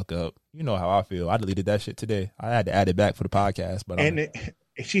 shut the fuck up. You know how I feel. I deleted that shit today. I had to add it back for the podcast. But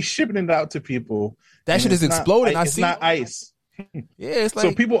she's shipping it out to people. That shit is exploding. It's not ice. Yeah, it's like.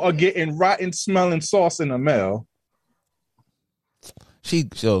 So people are getting rotten smelling sauce in the mail. She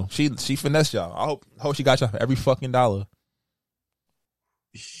finessed y'all. I hope she got y'all for every fucking dollar.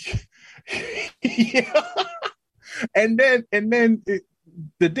 Yeah. And then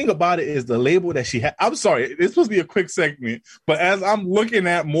the thing about it is the label that she had. I'm sorry, it's supposed to be a quick segment, but as I'm looking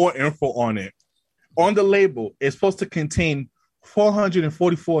at more info on it, on the label, it's supposed to contain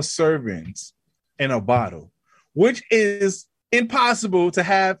 444 servings in a bottle, which is impossible to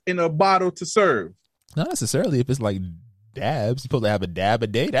have in a bottle to serve. Not necessarily if it's like dabs. You're supposed to have a dab a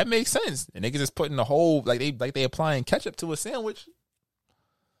day. That makes sense. And they can just put in the whole like they applying ketchup to a sandwich.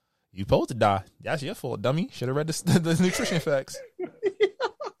 You supposed to die. That's your fault, dummy. Should have read the nutrition facts. And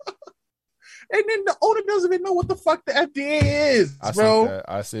then the owner doesn't even know what the fuck the FDA is, bro.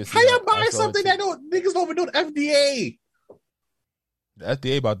 How you buying something that niggas don't even know the FDA? The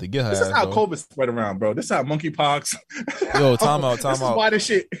FDA about to get her. This is how COVID spread around, bro. This is how monkeypox. Yo, time out. This is why this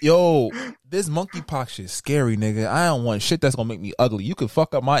shit. Yo, this monkeypox shit scary, nigga. I don't want shit that's gonna make me ugly. You can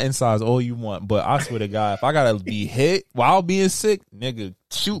fuck up my insides all you want, but I swear to God, if I gotta be hit while being sick, nigga,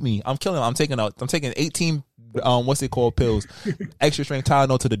 shoot me. I'm killing. I'm taking 18 what's it called pills, extra strength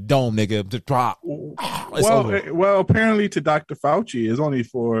Tylenol to the dome, nigga. Just drop. Well, apparently to Dr. Fauci is only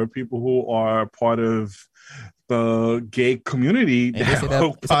for people who are part of the gay community that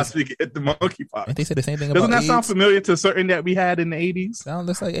will possibly get the monkeypox. And they say the same thing about AIDS. Doesn't that sound familiar to certain that we had in the 80s?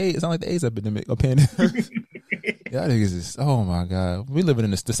 Sounds like AIDS. It sounds like the AIDS epidemic or pandemic. Y'all niggas is, oh my God. We living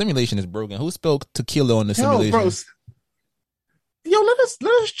in this. The simulation is broken. Who spilled tequila on the simulation? Bro, let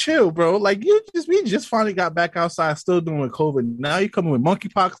us chill, bro. Like we just finally got back outside, still doing COVID. Now you coming with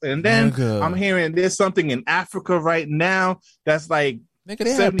monkeypox, and then I'm hearing there's something in Africa right now that's like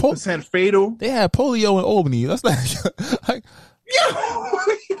 70% fatal. They had polio in Albany. That's like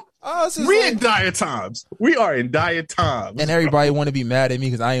we in dire times. We are in dire times. And everybody want to be mad at me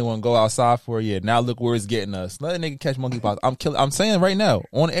because I ain't want to go outside for a year. Now look where it's getting us. Let a nigga catch monkeypox. I'm saying right now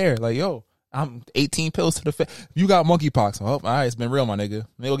on air, like yo. I'm 18 pills to the face. You got monkeypox. Oh, all right, it's been real, my nigga.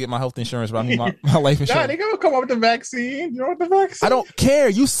 They go get my health insurance, but I mean my life insurance. Nah, they gonna come up with the vaccine. You know what the vaccine? I don't care.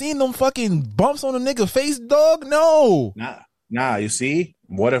 You seen them fucking bumps on a nigga face, dog? No. Nah. You see,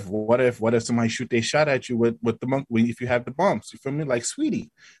 what if somebody shoot their shot at you with the monkey if you have the bumps? You feel me? Like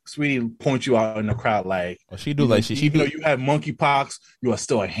Sweetie points you out in the crowd like. Oh, she do like she do. You know you have monkeypox. You are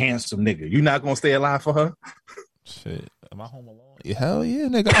still a handsome nigga. You not gonna stay alive for her? Shit. Am I home alone? Yeah, hell yeah,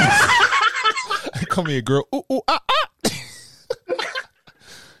 nigga. Come here, girl. Ooh, ooh, ah, ah.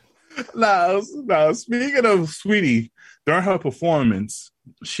 Nah, speaking of Sweetie, during her performance,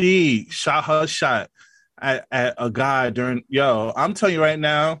 she shot her shot at a guy during, I'm telling you right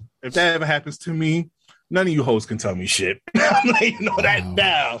now, if that ever happens to me, none of you hoes can tell me shit. I'm letting you know that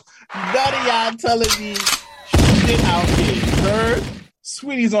now. None of y'all telling me shit out here. Heard?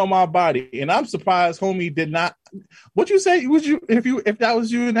 Sweetie's on my body, and I'm surprised homie did not. What you say? Would you if that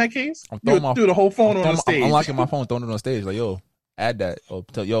was you in that case? You would do the whole phone on the stage. I'm unlocking my phone, throwing it on stage. Like yo, add that. Or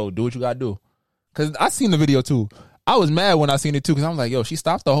do what you gotta do. Cause I seen the video too. I was mad when I seen it too. Cause I'm like, yo, she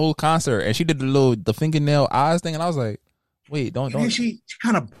stopped the whole concert and she did the fingernail eyes thing, and I was like, wait, don't. And she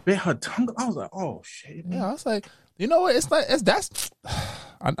kind of bit her tongue. I was like, oh shit. Yeah, I was like, you know what? That's.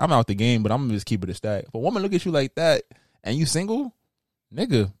 I'm out the game, but I'm gonna just keep it a stack. If a woman look at you like that and you single.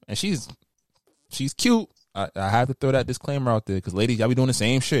 Nigga, and she's cute. I have to throw that disclaimer out there because ladies, y'all be doing the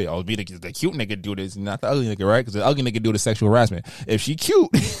same shit. I'll be the cute nigga do this, not the ugly nigga, right? Because the ugly nigga do the sexual harassment. If she cute,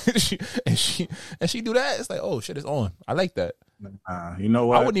 and she do that, it's like, oh shit, it's on. I like that. You know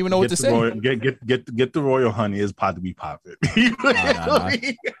what? I wouldn't even know what to say. Get the royal honey is about to be popping. Nah.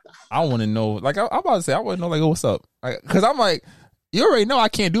 I want to know. Like I'm about to say, I want to know like, oh, what's up? Because I'm like, you already know I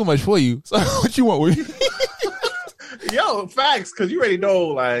can't do much for you. So what you want with me? Yo, facts, because you already know,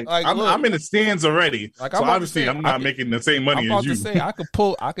 like I'm in the stands already. Like, so obviously I'm not making the same money as you. To say, I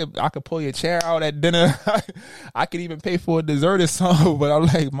could pull your chair out at dinner. I could even pay for a dessert or something. But I'm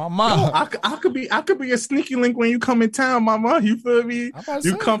like, my mom. Yo, I could be a sneaky link when you come in town, mama. You feel me?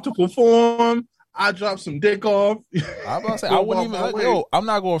 You come to perform. I drop some dick off. I'm about to say, I wouldn't even. I'm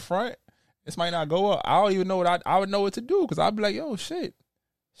not going front. This might not go up. I don't even know what I would know what to do because I'd be like, yo, shit.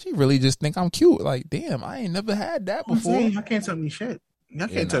 She really just think I'm cute. Like, damn, I ain't never had that before. I can't tell me shit. Y'all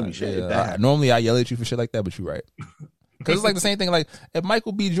can't tell me shit. Normally I yell at you for shit like that, but you're right. Because it's like the same thing. Like if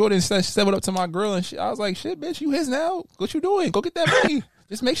Michael B. Jordan said what up to my girl and shit, I was like, shit, bitch, you his now. What you doing? Go get that money.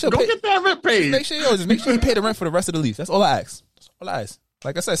 Just make sure. Get that rent paid. Just make sure you pay the rent for the rest of the lease. That's all I ask. That's all I ask.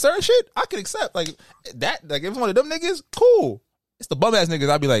 Like I said, certain shit I could accept. Like that. Like if it's one of them niggas, cool. It's the bum ass niggas.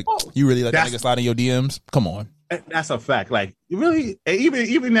 I'd be like, you really let that nigga slide in your DMs? Come on. That's a fact. Like you really,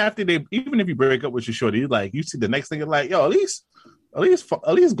 even after even if you break up with your shorty, like you see the next nigga, like yo, at least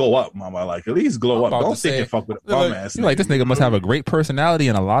go up, mama. Like at least glow up. Don't think and fuck with a bum ass. You like this nigga must have a great personality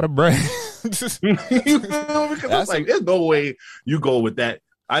and a lot of bread. You feel me? Because it's like there's no way you go with that.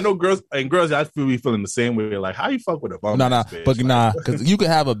 I know girls, I feel be feeling the same way. Like how you fuck with a bum? Because you could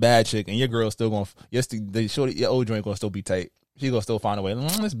have a bad chick and your girl's still gonna your old joint gonna still be tight. She gonna still find a way.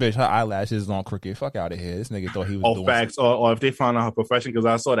 This bitch, her eyelashes is on crooked. Fuck out of here. This nigga thought he was doing facts. Or if they found out her profession, because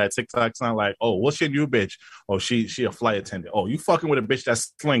I saw that TikTok sound like, oh, what's your new bitch? Oh, she a flight attendant. Oh, you fucking with a bitch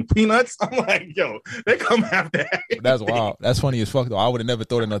that's sling peanuts? I'm like, yo, they come after that. That's wild. That's funny as fuck though. I would have never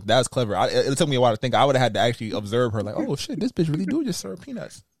thought of that. That's clever. It took me a while to think. I would have had to actually observe her. Like, oh shit, this bitch really do just serve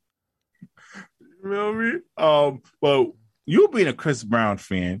peanuts. You know what I mean? But you being a Chris Brown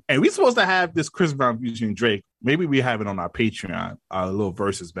fan, and we supposed to have this Chris Brown featuring Drake. Maybe we have it on our Patreon, our little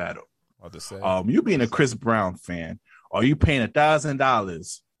versus battle. You being a Chris Brown fan, are you paying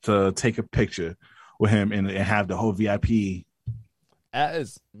 $1,000 to take a picture with him and have the whole VIP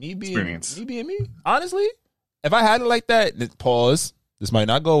as me being experience? Me? Honestly, if I had it like that, pause. This might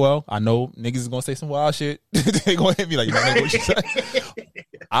not go well. I know niggas is gonna say some wild shit. They gonna hit me like, you know what you said.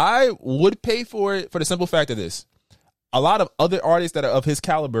 I would pay for it for the simple fact of this. A lot of other artists that are of his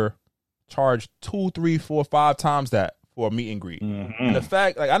caliber charge 2, 3, 4, 5 times that for a meet and greet. Mm-hmm. And the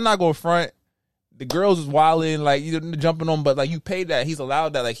fact, like, I'm not going to front. The girls is wilding, like, you jumping on, but like, you paid that. He's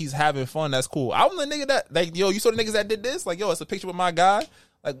allowed that. Like, he's having fun. That's cool. I'm the nigga that, like, yo, you saw the nigues that did this? Like, yo, it's a picture with my guy.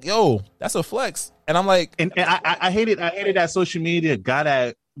 Like, yo, that's a flex. And I'm like, and I hated that social media got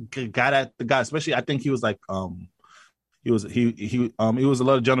at the guy. Especially, I think he was like, he was a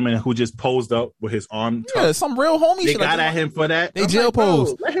lot of gentlemen who just posed up with his arm. Yeah, some real homie. They got at him for that. They jail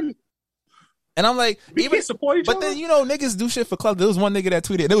posed. Let him. And I'm like, even support each other. Then niggas do shit for club. There was one nigga that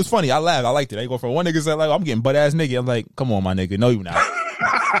tweeted. And it was funny. I laughed. I liked it. I go from one nigga said like, I'm getting butt ass nigga. I'm like, come on, my nigga. No, you not.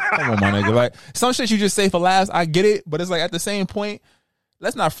 Come on, my nigga. Like some shit you just say for laughs. I get it, but it's like at the same point,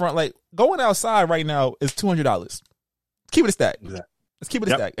 let's not front. Like going outside right now is $200. Keep it a stack. Exactly. Let's keep it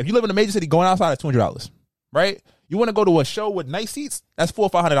a stack. If you live in a major city, going outside is $200. Right? You want to go to a show with nice seats? That's $400 or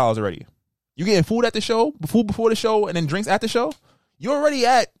 $500 already. You getting food at the show, food before the show, and then drinks at the show? You're already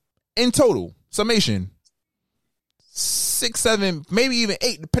at, in total, summation, 6, 7, maybe even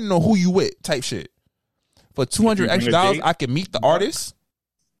 8, depending on who you with, type shit. For $200 extra, I can meet the artist.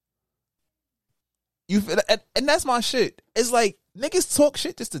 And that's my shit. It's like niggas talk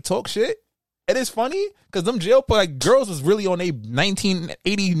shit just to talk shit. And it's funny because them jail girls was really on a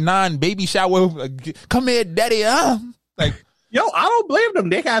 1989 baby shower. Like, come here, daddy. Like, yo, I don't blame them.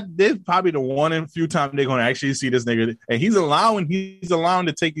 This probably the one and few time they're gonna actually see this nigga, and he's allowing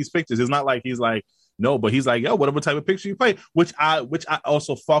to take these pictures. It's not like he's like no, but he's like, yo, whatever type of picture you play, which I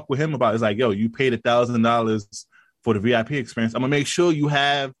also fuck with him about. It's like, yo, you paid $1,000 for the VIP experience. I'm gonna make sure you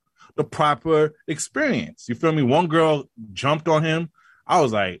have the proper experience. You feel me? One girl jumped on him. I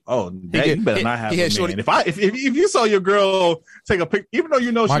was like, "Oh, you better not have a man." If you saw your girl take a pic, even though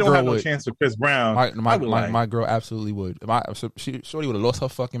you know she don't have no chance for Chris Brown, my girl absolutely would. Shorty would have lost her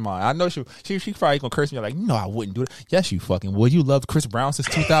fucking mind. I know she probably gonna curse me like, no, I wouldn't do it. Yes, you fucking would. You loved Chris Brown since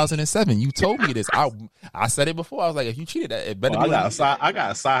 2007. You told me this. I said it before. I was like, if you cheated, it better. I got a side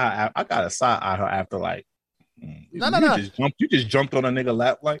eye her after like. No. You just jumped on a nigga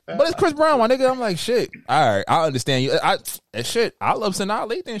lap like that. But it's Chris Brown, my nigga. I'm like, shit. All right, I understand you. I love Sanaa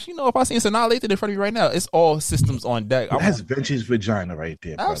Lathan. She know if I seen Sanaa Lathan in front of me right now, it's all systems on deck. That's Vince's vagina right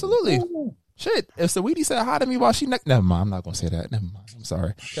there. Absolutely. Brother. Shit. If Saweetie said hi to me while she never mind. I'm not gonna say that. Never mind. I'm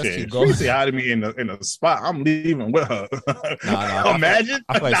sorry. Shit. If she say hi to me in a spot, I'm leaving with her. Nah. Imagine.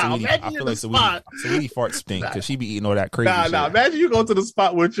 I feel like Saweetie farts stink because she be eating all that crazy shit. Imagine you go to the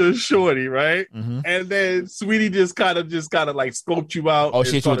spot with your shorty, right? Mm-hmm. And then Sweetie just kind of like scoped you out. Oh,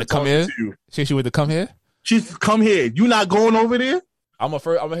 she with to come here? She with to come here? She's come here. You not going over there? I'm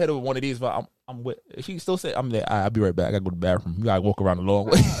gonna head over one of these, but I'm with. If she still say I'm there, I'll be right back. I gotta go to the bathroom. You gotta walk around a long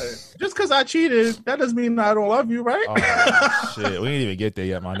way. Just because I cheated, that doesn't mean I don't love you, right? Oh, shit, we didn't even get there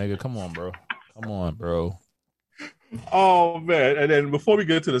yet, my nigga. Come on, bro. Oh man! And then before we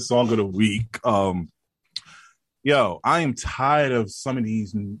get to the song of the week, yo, I am tired of some of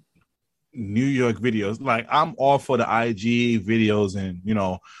these New York videos. Like, I'm all for the IG videos and,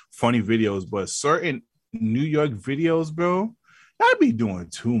 funny videos, but certain New York videos, bro, I'd be doing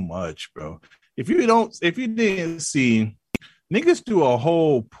too much, bro. If you didn't see, niggas do a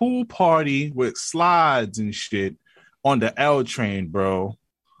whole pool party with slides and shit on the L train, bro.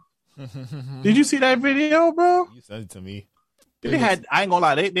 Did you see that video, bro? You sent it to me. They had, I ain't gonna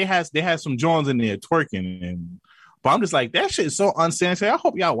lie, they had some Jones in there twerking, but I'm just like, that shit is so unsanitary. I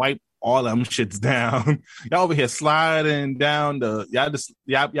hope y'all wipe all them shits down. Y'all over here sliding down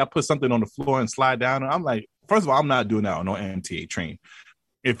y'all put something on the floor and slide down. And I'm like, first of all, I'm not doing that on no MTA train.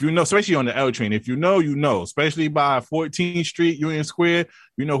 If you know, especially on the L train, if you know, especially by 14th Street, Union Square,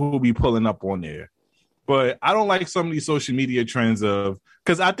 you know who will be pulling up on there. But I don't like some of these social media trends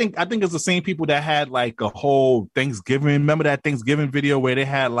because I think it's the same people that had like a whole Thanksgiving. Remember that Thanksgiving video where they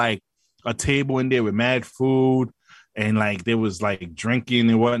had like a table in there with mad food and like there was like drinking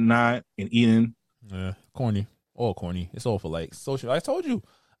and whatnot and eating. Yeah, corny. All corny. It's all for like social. I told you,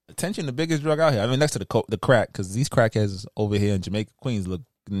 attention, the biggest drug out here. I mean, next to the crack, because these crackheads over here in Jamaica, Queens, look,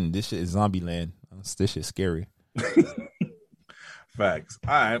 this shit is zombie land. This shit's scary. Facts.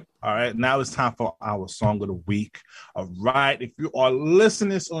 All right. Now it's time for our song of the week. All right. If you are listening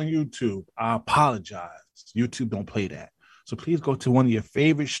to this on YouTube, I apologize. YouTube don't play that. So please go to one of your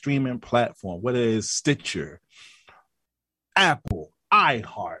favorite streaming platforms, whether it's Stitcher, Apple,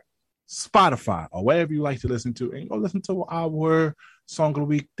 iHeart, Spotify, or whatever you like to listen to, and go listen to our song of the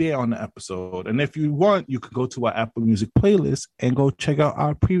week there on the episode. And if you want, you can go to our Apple Music playlist and go check out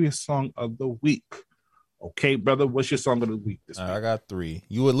our previous song of the week. Okay, brother, what's your song of the week this week? I got 3.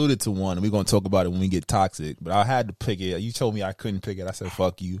 You alluded to one, and we're going to talk about it when we get toxic, but I had to pick it. You told me I couldn't pick it. I said,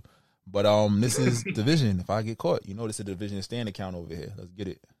 fuck you. But this is Division, If I Get Caught. You know this is a Division stand account over here. Let's get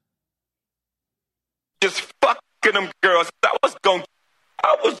it. Just fucking them girls. I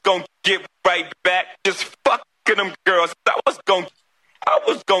was gonna get right back. Just fucking them girls. I was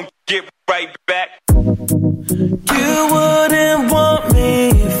gonna get right back. You wouldn't want me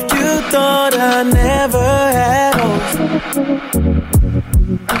if you thought I never had hope.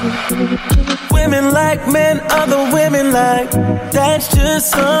 Women like men, other women like. That's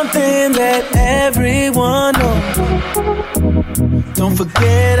just something that everyone knows. Don't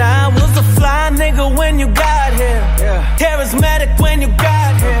forget I was a fly nigga when you got here. Charismatic when you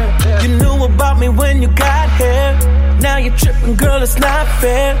got here. You knew about me when you got here. Now you're tripping, girl, it's not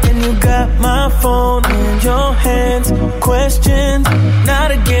fair. And you got my phone in your hands. Questions,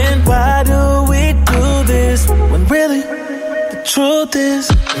 not again. Why do we do this when really the truth is,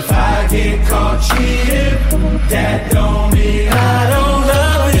 if I get caught cheating, that don't mean I don't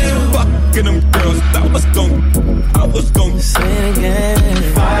love you. Fucking them girls. I was gonna say it again.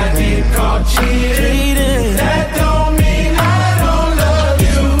 If I get caught cheating, that don't mean I don't love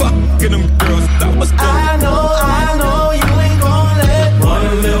you. Fucking them girls. I know you ain't gonna let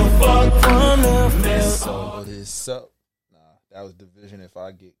one little fuck mess all this up. Nah, that was Division, If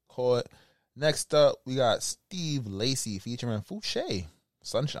I Get Caught. Next up, we got Steve Lacy featuring Fouché,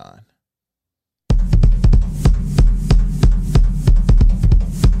 Sunshine.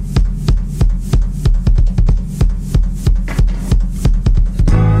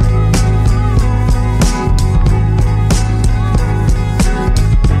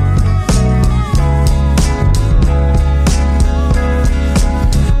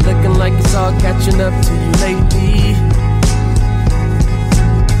 Catching up to you lately.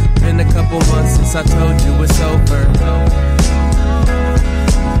 Been a couple months since I told you it's over.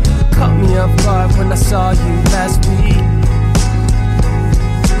 Caught me off guard when I saw you last week.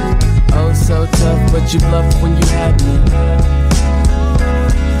 Oh, so tough, but you bluffed when you had me.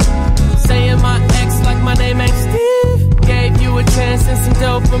 Saying my ex like my name ain't Steve. Gave you a chance and some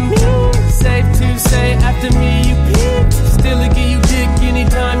dopamine. Safe to say after me you peaked. Still give you dick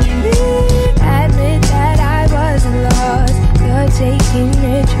anytime you need. Admit that I wasn't lost. You're taking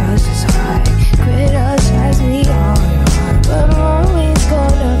it just as hard. Criticize me all your heart, but I'm always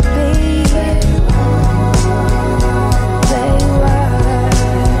gonna be where you are.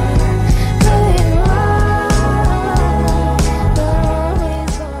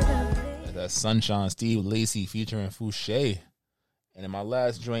 That's Sunshine, Steve Lacy featuring Fouché. And in my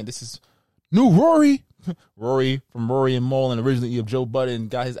last joint, this is new Rory. Rory from Rory and Mole, and originally of Joe Budden,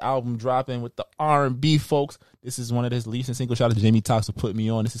 got his album dropping with the R&B folks. This is one of his recent singles. Shout out to Jamie Tox for putting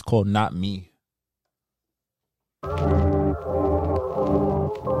me on. This is called Not Me.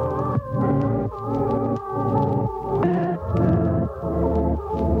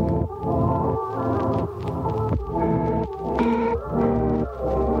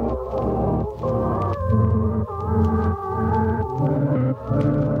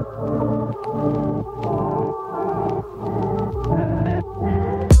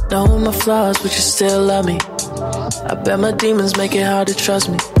 my flaws, but you still love me. I bet my demons make it hard to trust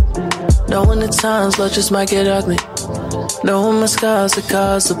me. Knowing at times love just might get ugly. Knowing my scars that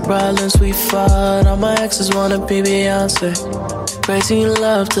cause the problems we fought. All my exes wanna be Beyonce. Crazy in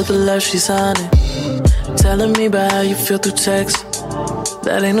love to the left she's honey. Telling me about how you feel through text.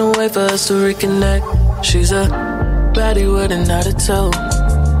 That ain't no way for us to reconnect. She's a baddie with an attitude.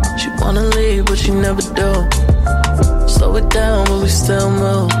 She wanna leave but she never do. Slow it down but we still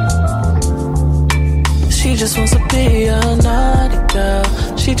move. She just wants to be a naughty girl.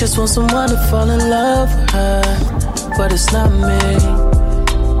 She just wants someone to fall in love with her. But it's not me.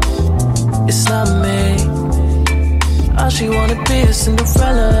 It's not me. All she wanna be is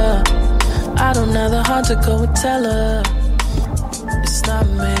Cinderella. I don't have the heart to go and tell her. It's not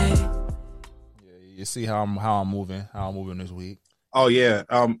me. Yeah, you see how I'm moving this week. Oh yeah.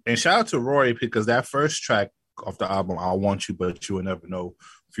 And shout out to Rory because that first track off the album, I Want You But You Will Never Know,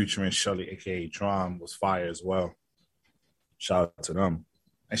 featuring Shelly, aka Drum, was fire as well. Shout out to them.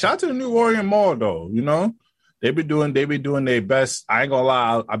 And shout out to the new Rory and Maul though, you know? They be doing their best. I ain't gonna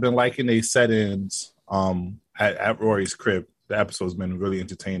lie, I've been liking their settings at Rory's crib. The episode's been really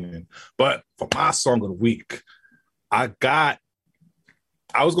entertaining. But for my song of the week, I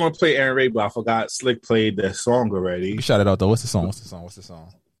was gonna play Aaron Ray, but I forgot Slick played that song already. You shout it out though. What's the song?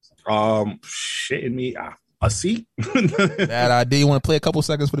 Shitting me. A seat. Bad idea. You want to play a couple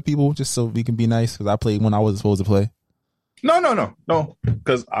seconds for the people just so we can be nice? Because I played when I was supposed to play. No.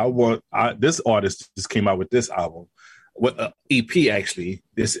 Because this artist just came out with this album, with EP actually.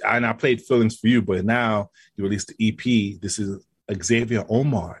 And I played Feelings for You, but now he released the EP. This is Xavier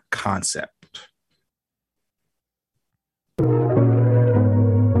Omar, Concept.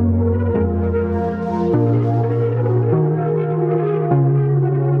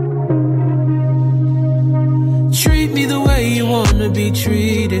 Treat me the way you wanna be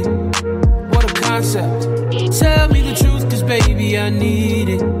treated. What a concept. Tell me the truth, cause baby I need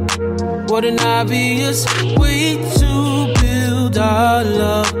it. What an obvious way to build our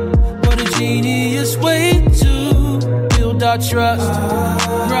love. What a genius way to build our trust.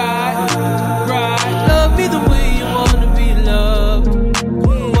 Right. Love me the way you wanna be loved.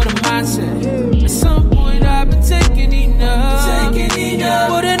 What a mindset. At some point I've been taking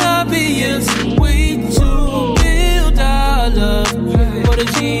enough. What an obvious way to build our love. What a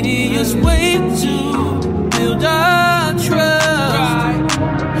genius way to build our trust.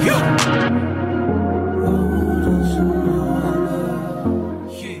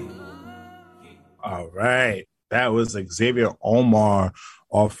 All right. That was Xavier Omar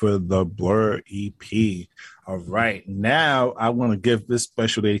off of the Blur EP. All right. Now I want to give this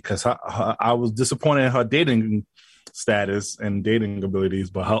special lady because I was disappointed in her dating status and dating abilities,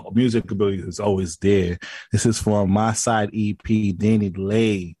 but her music ability is always there. This is from My Side EP, Danny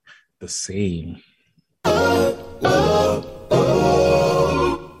Lay, The Same.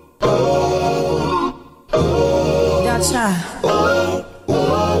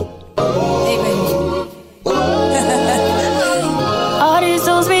 All these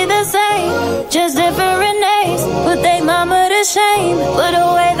dudes be the same, just different names. Put they mama to shame, but the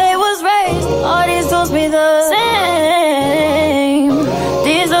way they was raised. All these dudes be the same.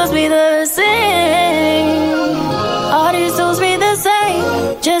 These dudes be the same. All these dudes be the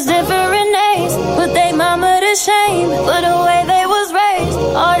same, just different names. Put they mama to shame, but the way they was raised.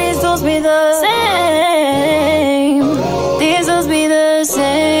 All these dudes be the same. These dudes be the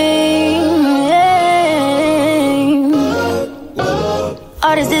same.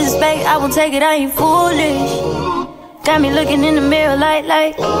 All this disrespect, I won't take it, I ain't foolish. Got me looking in the mirror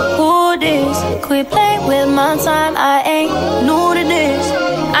like, who this? Quit playing with my time, I ain't new to this.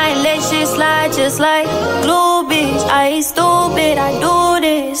 I ain't let shit slide just like glue, bitch. I ain't stupid, I do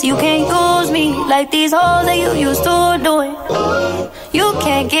this. You can't use me like these hoes that you used to doing. You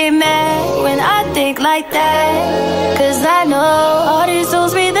can't get mad when I think like that. Cause I know all these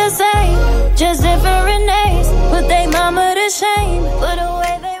dudes be the same, just different names. Put they mama to shame, put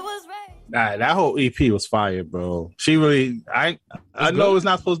away they was raised. Nah, that whole EP was fire, bro. She really, I know it's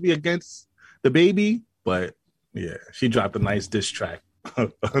not supposed to be against the baby, but yeah, she dropped a nice diss track.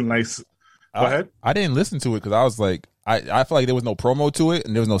 A nice. Go ahead. I didn't listen to it because I was like, I feel like there was no promo to it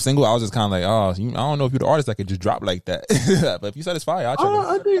and there was no single. I was just kind of like, I don't know if you're the artist that could just drop like that. But if you said it's fire, I'll check it.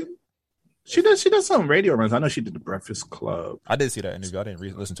 I did. She did some radio runs. I know she did the Breakfast Club. I did see that interview. I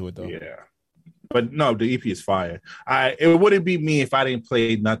didn't listen to it though. Yeah. But no, the EP is fire. It wouldn't be me if I didn't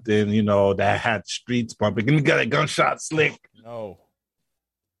play nothing, that had streets bumping. And you got a gunshot Slick. No.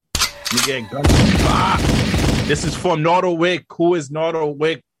 You get gunshot. This is from Nardo Wick. Who is Nardo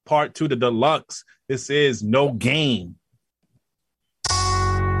Wick? Part 2, the deluxe. This is No Game.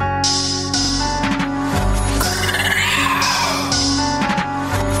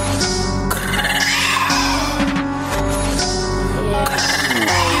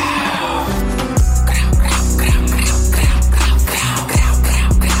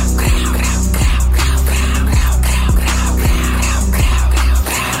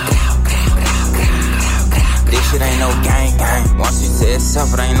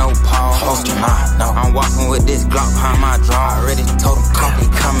 no pause. Posting off, no. I'm walking with this Glock behind my draw. Already told him come, he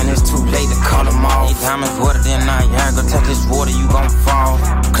coming, it's too late to call him off. These diamonds wetter than Niagara, touch this water, you gon' fall.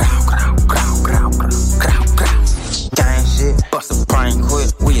 Growl, growl, growl, growl, growl, growl, growl. Gang shit, bust a brain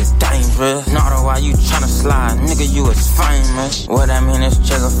quick, we is dangerous. Not why you tryna slide, nigga, you is famous. What I mean is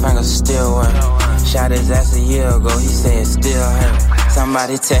trigger finger still work. Shot his ass a year ago, he said it still hurt.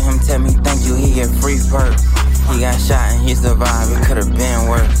 Somebody tell me thank you, he get free perk. He got shot and he survived, it could've been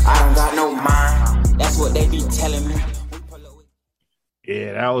worse. I don't got no mind, that's what they be telling me.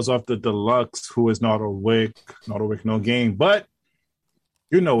 Yeah, that was off the deluxe, Who Is Not a Wick, No Game. But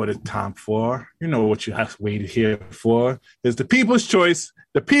you know what it's time for. You know what you have waited here for. It's the people's choice,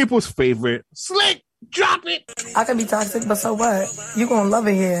 the people's favorite. Slick, drop it. I can be toxic, but so what? You gonna love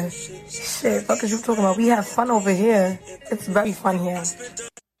it here. Shit, fuck is you talking about? We have fun over here. It's very fun here.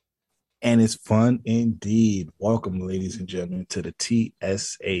 And it's fun indeed. Welcome, ladies and gentlemen, to the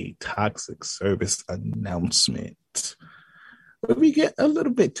TSA Toxic Service announcement. But we get a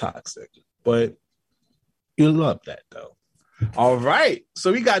little bit toxic, but you love that though. All right.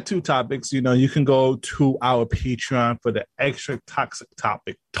 So we got two topics. You know, you can go to our Patreon for the extra toxic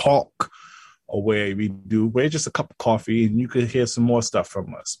topic talk, or where we're just a cup of coffee and you can hear some more stuff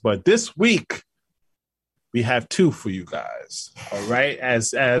from us. But this week we have two for you guys. All right.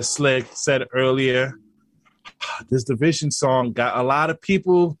 As Slick said earlier, this Division song got a lot of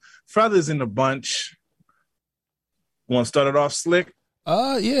people, feathers in the bunch. Want to start it off, Slick?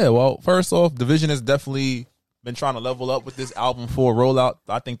 Yeah. Well, first off, Division has definitely been trying to level up with this album for a rollout.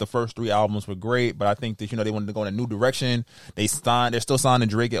 I think the first three albums were great, but I think that, they wanted to go in a new direction. They're still signing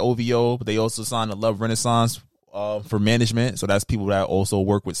Drake at OVO, but they also signed the Love Renaissance for management. So that's people that also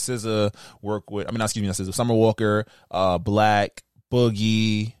work with SZA, Summer Walker, Black,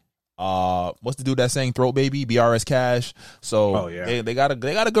 Boogie, what's the dude that sang Throat Baby? BRS Cash. So they got a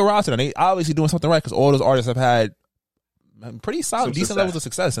good roster, and they obviously doing something right because all those artists have had pretty solid, decent levels of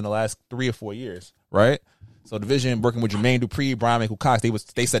success in the last 3 or 4 years, right? So Division working with Jermaine Dupri, Brian Michael Cox,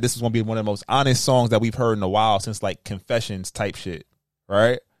 they said this was going to be one of the most honest songs that we've heard in a while since like Confessions type shit,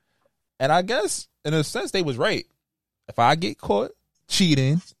 right? And I guess in a sense they was right. If I get caught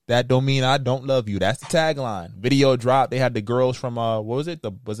cheating, that don't mean I don't love you. That's the tagline. Video drop. They had the girls from what was it?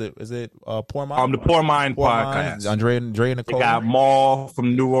 Is it Poor Mind? The Poor Mind podcast. Andre and Nicole. They got Maul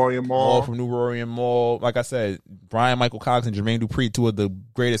from New Orleans Mall. Like I said, Brian Michael Cox and Jermaine Dupri, two of the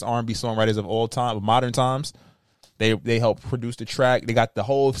greatest R&B songwriters of all time, of modern times. They helped produce the track. They got the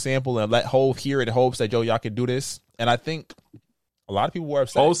whole sample and let Hove hear it in hopes that y'all can do this. And I think a lot of people were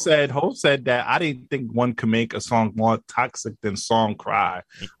upset. Hove said that I didn't think one could make a song more toxic than Song Cry.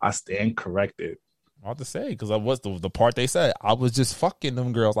 I stand corrected. I have to say, because I was the part they said, I was just fucking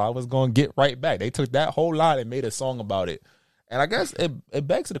them girls. I was going to get right back. They took that whole line and made a song about it. And I guess it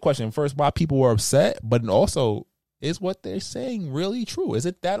begs to the question, first, why people were upset, but also, is what they're saying really true? Is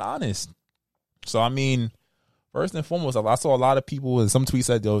it that honest? So, I mean, first and foremost, I saw a lot of people, and some tweets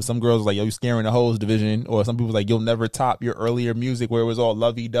said, some girls like, you scaring the hoes Division, or some people like, you'll never top your earlier music where it was all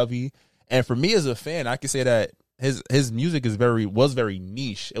lovey-dovey. And for me as a fan, I can say that his music was very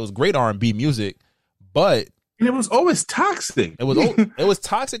niche. It was great R&B music, but and it was always toxic. It was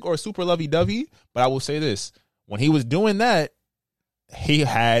toxic or super lovey-dovey. But I will say this: when he was doing that, he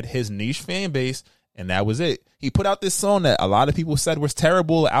had his niche fan base, and that was it. He put out this song that a lot of people said was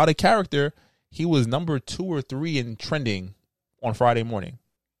terrible, out of character. He was number 2 or 3 in trending on Friday morning.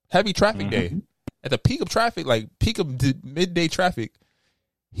 Heavy traffic day. At the peak of traffic, like peak of midday traffic,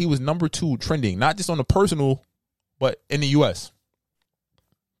 he was number 2 trending, not just on the personal, but in the U.S.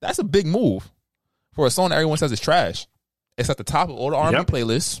 That's a big move for a song that everyone says is trash. It's at the top of all the R&B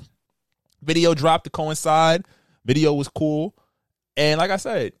playlists. Video dropped to coincide. Video was cool. And like I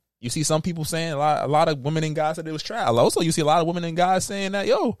said, you see some people saying, a lot of women and guys said it was trash. Also, you see a lot of women and guys saying that,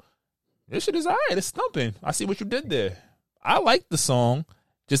 this shit is all right. It's thumping. I see what you did there. I like the song.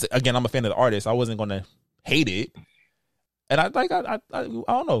 Just, again, I'm a fan of the artist. I wasn't going to hate it. And I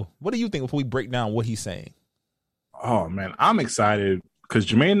don't know. What do you think before we break down what he's saying? Oh, man, I'm excited because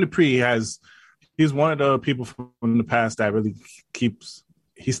Jermaine Dupri he's one of the people from the past that really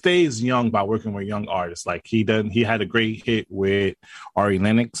he stays young by working with young artists. Like he had a great hit with Ari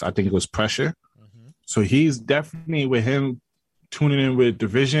Lennox. I think it was Pressure. So he's definitely, with him tuning in with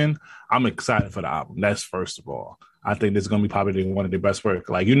Division, I'm excited for the album. That's first of all. I think this is going to be probably one of their best work.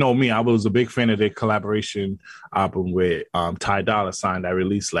 Like, me, I was a big fan of their collaboration album with Ty Dolla $ign that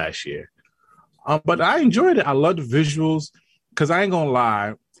released last year. But I enjoyed it. I love the visuals because I ain't going to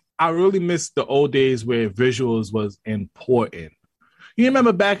lie. I really miss the old days where visuals was important. You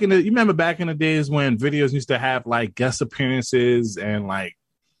remember back in the days when videos used to have like guest appearances and like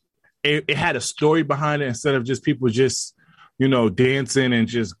it had a story behind it instead of just people just, dancing and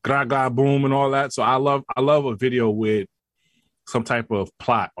just gra gra boom and all that. So I love a video with some type of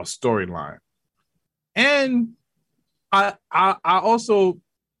plot or storyline. And I also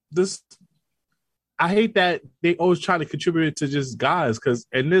I hate that they always try to contribute it to just guys, because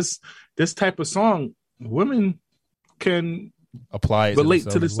in this type of song, women can relate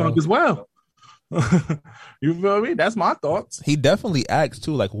to this song as well. You feel me? That's my thoughts. He definitely asked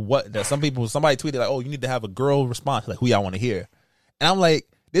too, like somebody tweeted like, "Oh, you need to have a girl response, like who y'all want to hear," and I'm like,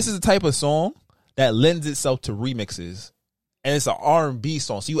 this is the type of song that lends itself to remixes, and it's an R&B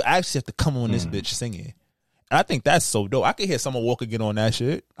song, so you actually have to come on this bitch singing. And I think that's so dope. I could hear Summer Walker get on that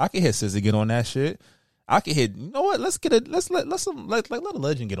shit. I could hear SZA get on that shit. I could hear, you know what? Let's let a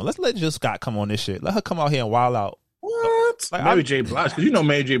legend get on. Let's let Jill Scott come on this shit. Let her come out here and wild out. What? Like, Mary J. Blige, because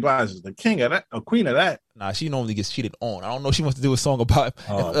Mary J. Blige is the king of that, a queen of that. Nah, she normally gets cheated on. I don't know if she wants to do a song about.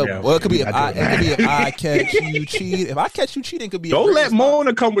 Well, it could be if I catch you cheating. If I catch you cheating, it could be. Don't let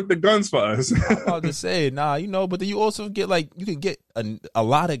Mona come with the guns for us. I'm about to say, but then you also get you can get a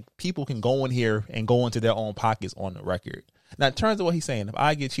lot of people can go in here and go into their own pockets on the record. Now, in terms of what he's saying, if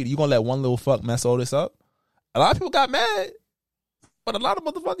I get cheated, you gonna let one little fuck mess all this up? A lot of people got mad, but a lot of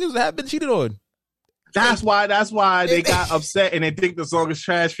motherfuckers have been cheated on. That's why they got upset and they think the song is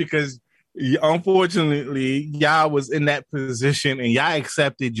trash, because unfortunately y'all was in that position and y'all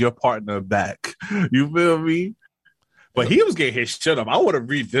accepted your partner back. You feel me? But he was getting his shit up. I want to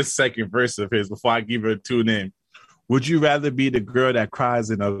read this second verse of his before I give it a tune in. Would you rather be the girl that cries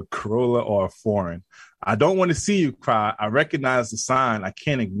in a Corolla or a foreign? I don't want to see you cry. I recognize the sign. I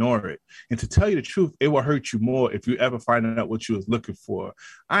can't ignore it. And to tell you the truth, it will hurt you more if you ever find out what you was looking for.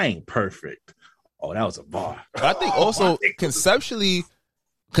 I ain't perfect. Oh, that was a bar. But I think also conceptually,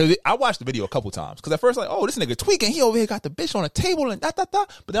 because I watched the video a couple times. Because at first, like, oh, this nigga tweaking. He over here got the bitch on the table and da da da.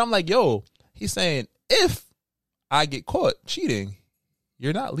 But then I'm like, yo, he's saying, if I get caught cheating,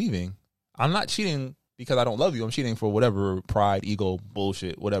 you're not leaving. I'm not cheating because I don't love you. I'm cheating for whatever pride, ego,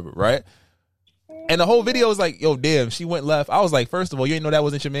 bullshit, whatever, right? And the whole video was like, yo, damn, she went left. I was like, first of all, you ain't know that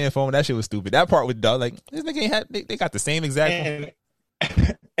wasn't your man phone. That shit was stupid. That part was dumb. Like, this nigga ain't they got the same exact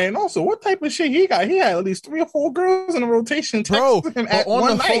And also, what type of shit he got? He had at least 3 or 4 girls in a rotation. Bro, at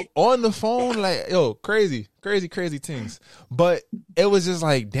one night. On the phone, like, yo, crazy things. But it was just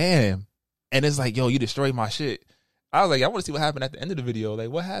like, damn. And it's like, yo, you destroyed my shit. I was like, I want to see what happened at the end of the video. Like,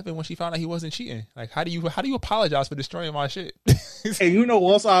 what happened when she found out he wasn't cheating? Like, how do you apologize for destroying my shit? And you know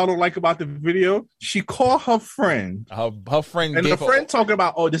what else I don't like about the video? She called her friend. Her friend, and the friend talking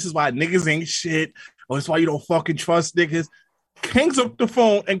about, oh, this is why niggas ain't shit. Oh, this is why you don't fucking trust niggas. Hangs up the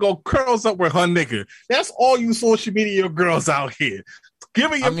phone and go curls up with her nigga. That's all you social media girls out here.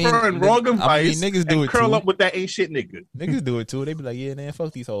 Giving your friend wrong advice niggas do and it curl too. up with that ain't shit nigga. Niggas do it too. They be like, yeah, man,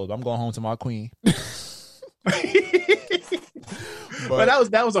 fuck these hoes. I'm going home to my queen. But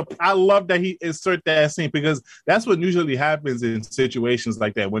that was I love that he insert that scene, because that's what usually happens in situations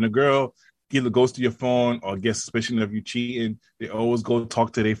like that. When a girl either goes to your phone or gets suspicion of you cheating, they always go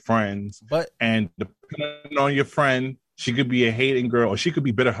talk to their friends. And depending on your friend, she could be a hating girl, or she could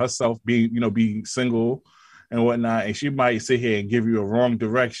be bitter herself, being single and whatnot, and she might sit here and give you a wrong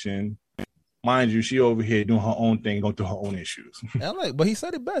direction. Mind you, she over here doing her own thing, going through her own issues. But he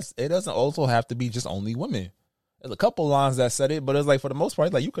said it best. It doesn't also have to be just only women. There's a couple lines that said it, but it's like, for the most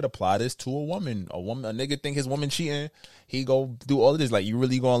part, like, you could apply this to a woman. A nigga think his woman cheating, he go do all of this. Like, you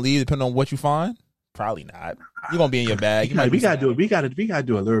really gonna leave depending on what you find? Probably not. You're gonna be in your bag. We gotta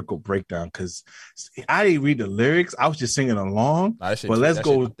do a lyrical breakdown, because I didn't read the lyrics. I was just singing along. But let's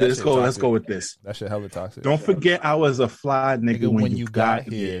go with this. That shit hella toxic. Don't forget, I was a fly nigga when you got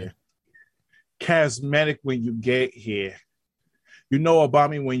here. Charismatic when you get here. You know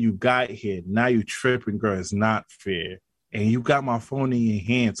about me when you got here. Now you tripping, girl. It's not fair. And you got my phone in your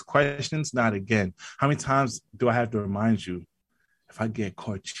hands. Questions, not again. How many times do I have to remind you? If I get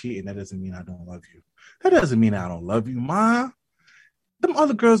caught cheating, that doesn't mean I don't love you. That doesn't mean I don't love you, ma. Them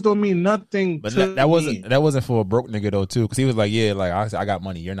other girls don't mean nothing. But that wasn't for a broke nigga though too, because he was like, yeah, like I got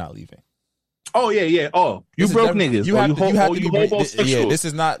money. You're not leaving. Oh yeah. Oh, you broke niggas. You have to be homosexual. This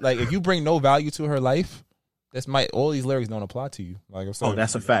is not like, if you bring no value to her life, all these lyrics don't apply to you. Like, I'm sorry. Oh,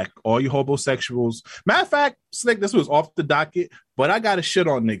 that's a fact. All you homosexuals. Matter of fact, Slick, this was off the docket, but I got to shit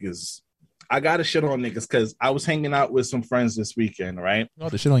on niggas. Because I was hanging out with some friends this weekend, right? You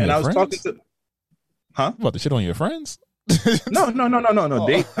want to shit on your friends? And I was talking to... Huh? You want to shit on your friends? No.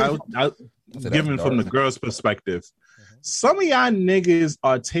 Oh. I giving from the girl's perspective. Some of y'all niggas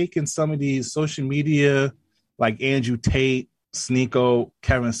are taking some of these social media, like Andrew Tate, Sneeko,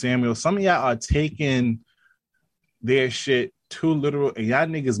 Kevin Samuel. Some of y'all are taking their shit too literal, and y'all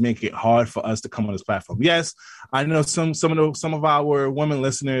niggas make it hard for us to come on this platform. Yes, I know some of our women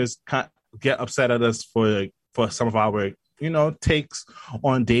listeners get upset at us for some of our takes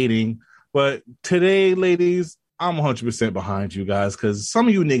on dating, but today, ladies, I'm 100% behind you guys because some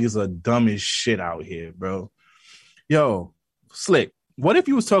of you niggas are dumb as shit out here, bro. Yo, Slick, what if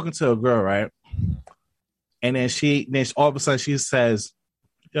you was talking to a girl, right? And then all of a sudden she says,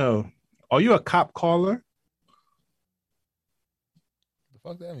 yo, are you a cop caller? The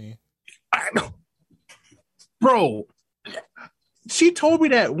fuck that mean? I know. Bro, she told me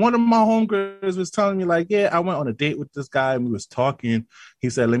that one of my homegirls was telling me, like, yeah, I went on a date with this guy and we was talking.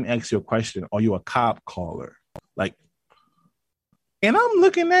 He said, let me ask you a question. Are you a cop caller? Like, and I'm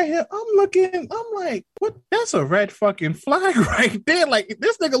looking at him. I'm like, what? That's a red fucking flag right there. Like,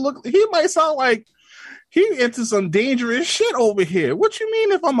 this nigga he might sound like he into some dangerous shit over here. What you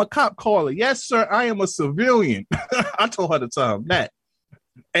mean if I'm a cop caller? Yes, sir, I am a civilian. I told her to tell him that.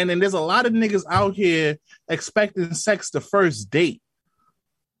 And then there's a lot of niggas out here expecting sex the first date.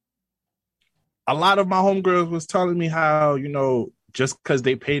 A lot of my homegirls was telling me how, just because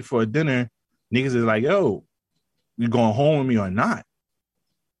they paid for a dinner, niggas is like, yo, you going home with me or not?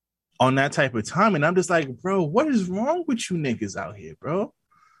 On that type of time. And I'm just like, bro, what is wrong with you niggas out here, bro?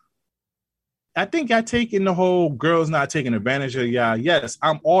 I think y'all taking the whole girls not taking advantage of y'all. Yes,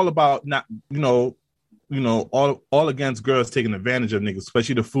 I'm all about not, all against girls taking advantage of niggas,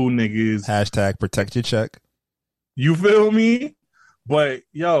 especially the fool niggas. Hashtag protect your check. You feel me? But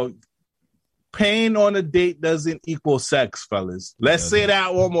yo, paying on a date doesn't equal sex, fellas. Let's say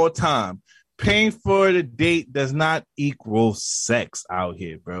that one more time. Paying for the date does not equal sex out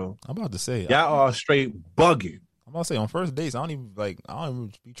here, bro. I'm about to say y'all are straight bugging. I'm about to say on first dates, I don't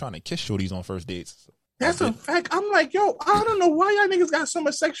even be trying to kiss shorties on first dates. That's a fact. I'm like, yo, I don't know why y'all niggas got so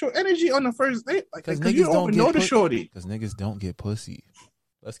much sexual energy on the first date. Like, because you don't know the shorty. Because niggas don't get pussy.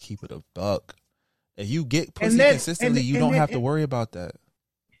 Let's keep it a buck. If you get pussy consistently, you don't have to worry about that.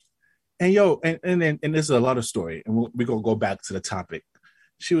 And yo, and this is a lot of story, and we're gonna go back to the topic.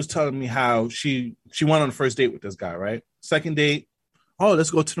 She was telling me how she went on the first date with this guy, right? Second date, oh, let's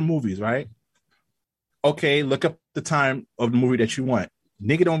go to the movies, right? Okay, look up the time of the movie that you want.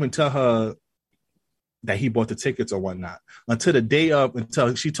 Nigga don't even tell her that he bought the tickets or whatnot until the day of,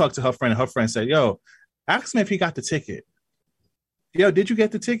 until she talked to her friend, and her friend said, yo, ask me if he got the ticket. Yo, did you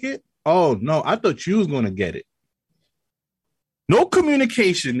get the ticket? Oh, no, I thought you was going to get it. No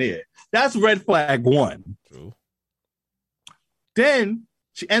communication there. That's red flag one. True. Then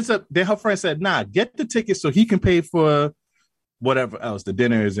her friend said, nah, get the ticket so he can pay for whatever else, the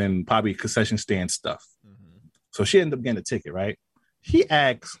dinners and probably concession stand stuff. Mm-hmm. So she ended up getting the ticket, right? He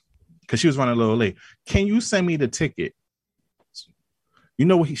asked, because she was running a little late, can you send me the ticket? You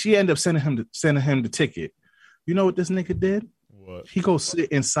know what? She ended up sending him the ticket. You know what this nigga did? What? He go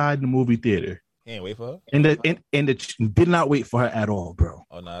sit inside the movie theater. He ain't wait for her? And did not wait for her at all, bro.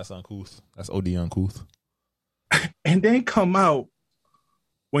 Oh, no, that's uncouth. That's OD uncouth. And then come out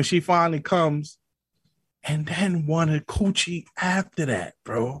when she finally comes and then wanted coochie after that,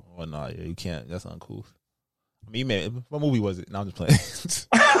 bro. Oh, no, yeah, you can't. That's uncouth. I mean, man, what movie was it? No, I'm just playing.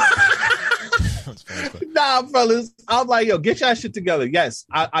 Nah, fellas. I'm like, yo, get your shit together. Yes,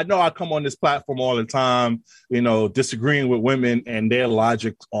 I know I come on this platform all the time, disagreeing with women and their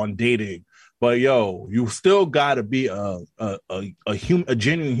logic on dating. But yo, you still gotta be a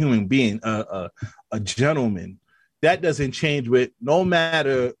genuine human being, a gentleman. That doesn't change with no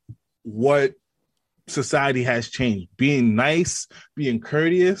matter what society has changed. Being nice, being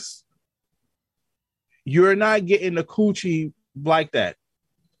courteous. You're not getting the coochie like that.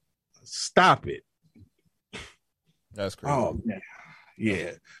 Stop it. That's crazy. Oh man.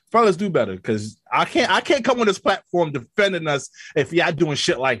 Yeah. Fellas, do better, because I can't come on this platform defending us if y'all doing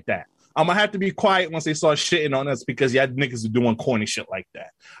shit like that. I'm gonna have to be quiet once they start shitting on us because y'all niggas are doing corny shit like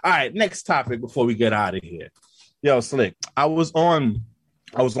that. All right, next topic before we get out of here. Yo, Slick, I was on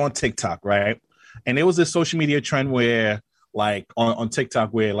TikTok, right? And there was this social media trend where, like, on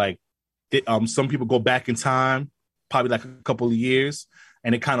TikTok, where like some people go back in time, probably like a couple of years,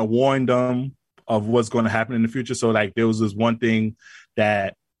 and it kind of warned them of what's going to happen in the future. So like there was this one thing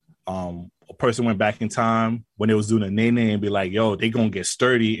that a person went back in time when they was doing a nay and be like, yo, they going to get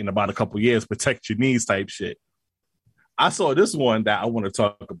sturdy in about a couple of years, protect your knees type shit. I saw this one that I want to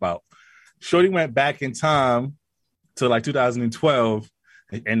talk about. Shorty went back in time to like 2012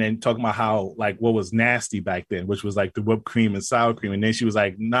 and then talking about how like what was nasty back then, which was like the whipped cream and sour cream. And then she was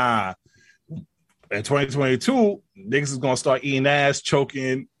like, nah, in 2022, niggas is going to start eating ass,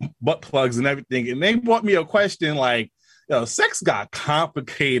 choking, butt plugs and everything. And they brought me a question like, sex got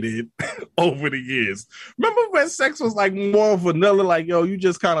complicated over the years. Remember when sex was like more vanilla? Like, you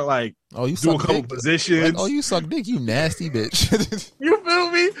just kind of like you do a couple dick. positions. Like, you suck dick, you nasty bitch. You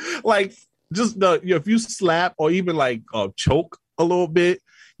feel me? Like, just if you slap or even like choke a little bit,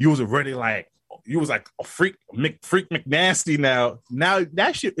 you was already like, you was like a freak McNasty now. Now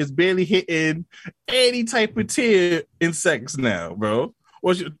that shit is barely hitting any type of tier in sex now, bro.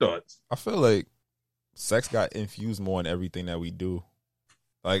 What's your thoughts? I feel like sex got infused more in everything that we do.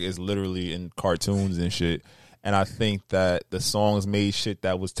 Like, it's literally in cartoons and shit. And I think that the songs made shit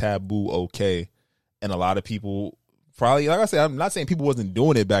that was taboo okay. And a lot of people probably, like I said, I'm not saying people wasn't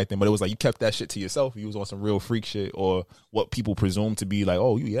doing it back then, but it was like you kept that shit to yourself. You was on some real freak shit, or what people presume to be like,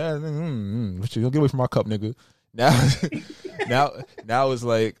 oh, what you get away from my cup, nigga. Now it's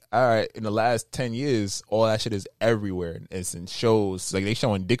like, all right, in the last 10 years, all that shit is everywhere. It's in shows. Like, they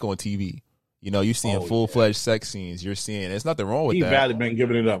showing dick on TV. You're seeing full-fledged sex scenes. You're seeing, there's nothing wrong with that. P-Valley been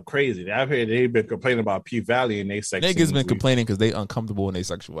giving it up crazy. I've heard they've been complaining about P-Valley and they sex scenes. Niggas been complaining because they uncomfortable in their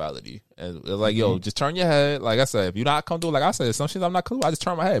sexuality. And it's like, just turn your head. Like I said, if you're not comfortable, like I said, some shit I'm not comfortable, I just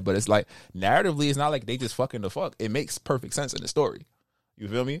turn my head. But it's like, narratively, it's not like they just fucking the fuck. It makes perfect sense in the story. You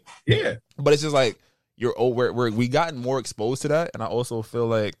feel me? Yeah. But it's just like, we gotten more exposed to that. And I also feel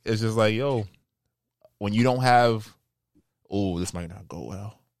like it's just like, when you don't have, this might not go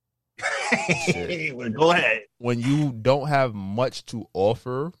well. Go ahead. When you don't have much to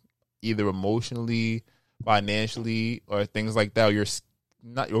offer, either emotionally, financially, or things like that,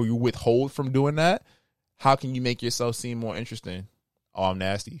 or you withhold from doing that, how can you make yourself seem more interesting? Oh, I'm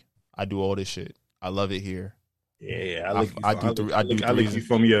nasty. I do all this shit. I love it here. Yeah, I lick you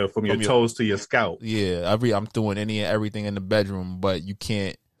from your toes to your scalp. Yeah, I'm doing any and everything in the bedroom, but you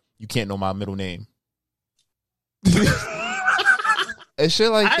can't know my middle name. And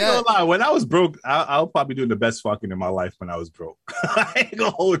shit like that. I ain't gonna lie. When I was broke, I was probably doing the best fucking in my life when I was broke. I ain't gonna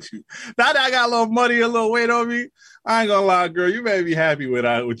hold you. Now that I got a little money, a little weight on me, I ain't gonna lie, girl. You may be happy with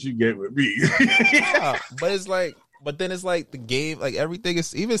what you get with me. Yeah, but then it's like the game, like everything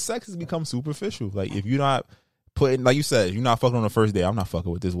is, even sex has become superficial. Like, if you're not putting, like you said, you're not fucking on the first day. I'm not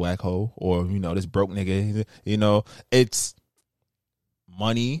fucking with this whack hoe or this broke nigga. It's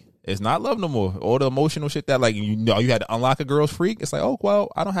money. It's not love no more. All the emotional shit that, like, you had to unlock a girl's freak. It's like, oh,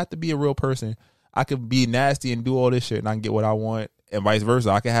 well, I don't have to be a real person. I could be nasty and do all this shit and I can get what I want, and vice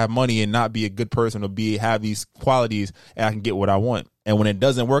versa. I can have money and not be a good person, or have these qualities and I can get what I want. And when it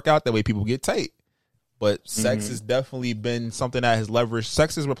doesn't work out that way, people get tight. But sex has definitely been something that has leveraged.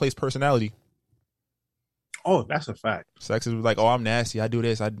 Sex has replaced personality. Oh, that's a fact. Sex is like, oh, I'm nasty. I do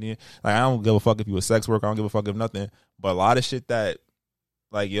this. I don't give a fuck if you a sex worker. I don't give a fuck if nothing. But a lot of shit that,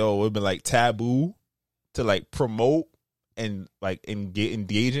 like, it would been like taboo to like promote and like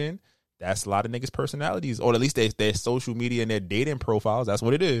engage in. That's a lot of niggas' personalities, or at least their social media and their dating profiles. That's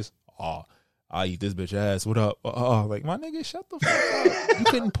what it is. Oh, I eat this bitch ass. What up? Like, my nigga, shut the fuck up. You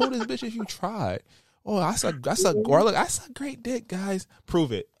couldn't pull this bitch if you tried. Oh, I suck great dick, guys.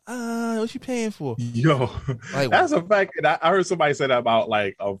 Prove it. What you paying for? Yo, like, that's a fact. And I heard somebody say that about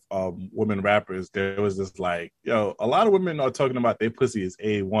like women rappers. There was this like, a lot of women are talking about their pussy is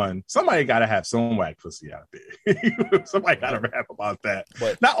A1. Somebody gotta have some whack pussy out there. Somebody gotta rap about that.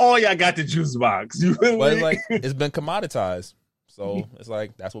 But not all y'all got the juice box. You feel but me? Like, it's been commoditized. So it's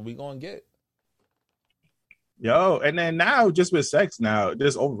like, that's what we gonna get. Yo, and then now just with sex now,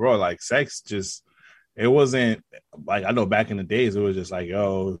 just overall, like, sex just, it wasn't like, I know back in the days, it was just like,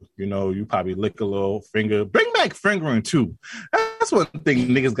 you probably lick a little finger. Bring back fingering too. That's one thing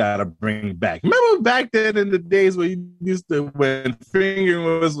niggas gotta bring back. Remember back then in the days when when fingering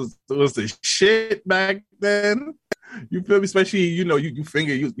was the shit back then? You feel me? Especially, you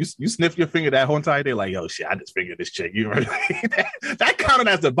finger, you sniff your finger that whole entire day, like, yo, shit, I just fingered this chick. You know what I mean? That counted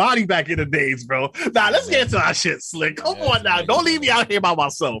as the body back in the days, bro. Nah, let's get to our shit, Slick. Come on now. Don't leave me out here by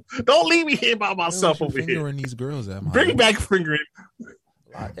myself. Don't leave me here by myself over here. Fingering these girls at my Bring back fingering.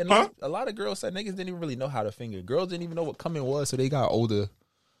 And a lot of girls said niggas didn't even really know how to finger. Girls didn't even know what coming was, so they got older.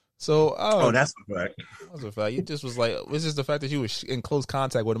 So, that's a fact. That's a fact. It just was like, it's just the fact that you was in close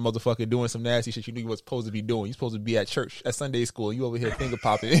contact with a motherfucker doing some nasty shit you knew you was supposed to be doing. You supposed to be at church, at Sunday school. You over here finger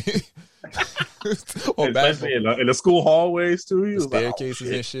popping. Especially in the school hallways too. You staircases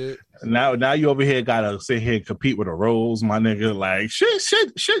and shit. Now you over here gotta sit here and compete with a rose, my nigga. Like,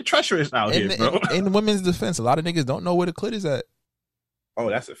 shit treacherous out here, bro. In women's defense, a lot of niggas don't know where the clit is at. Oh,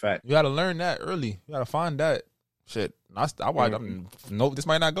 that's a fact. You gotta learn that early. You gotta find that. Shit, I watch. No, this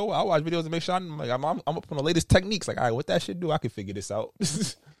might not go. I watch videos to make sure I'm up on the latest techniques. Like, all right, what that shit do? I can figure this out.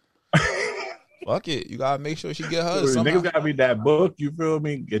 Fuck it, you gotta make sure she get hers. Niggas gotta read that book. You feel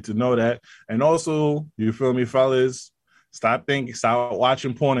me? Get to know that, and also, you feel me, fellas? Stop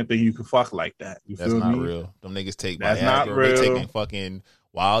watching porn and think you can fuck like that. That's not real. Them niggas take that's not real. They taking fucking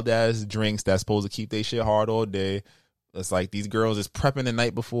wild ass drinks that's supposed to keep their shit hard all day. It's like these girls is prepping the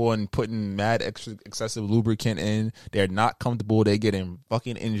night before and putting mad excessive lubricant in. They're not comfortable. They're getting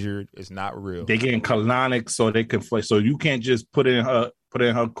fucking injured. It's not real. They're getting colonic so they can so you can't just put it in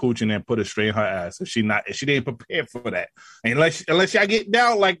her cooch and then put it straight in her ass. If she didn't prepare for that. Unless y'all get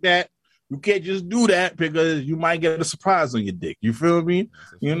down like that, you can't just do that because you might get a surprise on your dick. You feel me?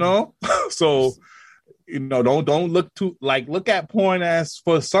 You know? So, you know, don't look at porn as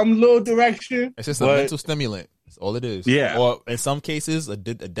for some little direction. It's just a mental stimulant. That's all it is. Yeah. Or in some cases, a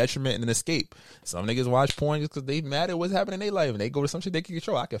detriment and an escape. Some niggas watch porn just because they mad at what's happening in their life and they go to some shit they can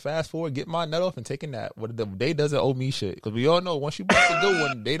control. I can fast forward, get my nut off, and take a nap. What the day doesn't owe me shit. Because we all know once you bust a good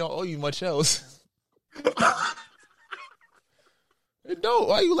one, they don't owe you much else. It don't.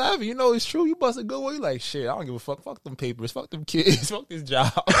 Why you laughing? You know it's true. You bust a good one. You like, shit, I don't give a fuck. Fuck them papers. Fuck them kids. Fuck this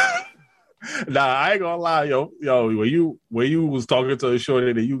job. Nah, I ain't gonna lie, yo, when you was talking to a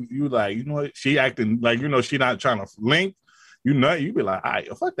shorty that you like, you know what, she acting like, you know, she not trying to link, you know, you be like, all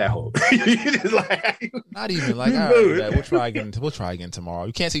right, fuck that hoe. Like, not even like, all right, we'll try again tomorrow.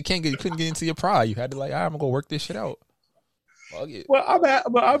 You couldn't get into your pride. You had to like, all right, I'm gonna go work this shit out. Fuck it. Well,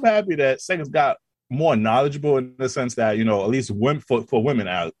 I'm happy that sex got more knowledgeable in the sense that, you know, at least for women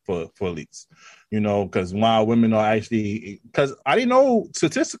out for at least. You know, because while women are actually, because I didn't know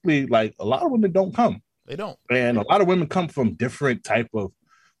statistically, like a lot of women don't come. They don't. And a lot of women come from different type of,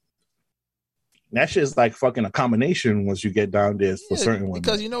 that shit is like fucking a combination once you get down there for certain women.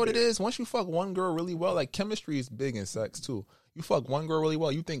 Because you know what it is? Once you fuck one girl really well, like chemistry is big in sex too. You fuck one girl really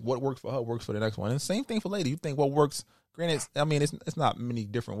well, you think what works for her works for the next one. And same thing for lady. You think what works. Granted, I mean, it's not many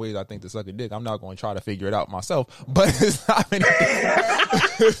different ways I think to suck a dick. I'm not going to try to figure it out myself, but it's not many.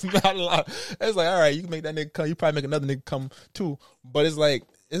 It's not a lot. It's like, all right, you can make that nigga come. You probably make another nigga come too. But it's like,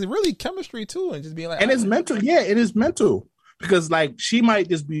 it's really chemistry too, and just being like, and it's mental. Yeah, it is mental because like she might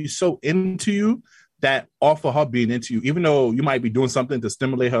just be so into you that off of her being into you, even though you might be doing something to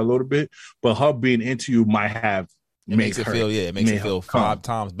stimulate her a little bit, but her being into you might have. It makes it feel 5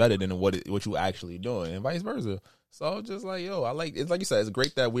 times better than what you actually doing, and vice versa. So just like, yo, I like it's like you said, it's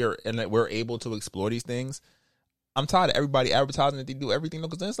great that we're able to explore these things. I'm tired of everybody advertising that they do everything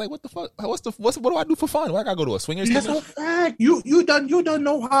because then it's like, what the fuck? What do I do for fun? Why I gotta go to a swingers? That's a fact. You don't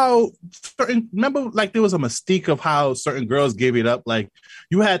know how certain. Remember, like there was a mystique of how certain girls gave it up. Like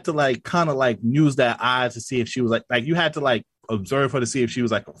you had to like kind of like use that eyes to see if she was like you had to like observe her to see if she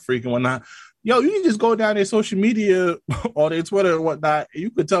was like a freak and whatnot. Yo, you can just go down their social media or their Twitter and whatnot. And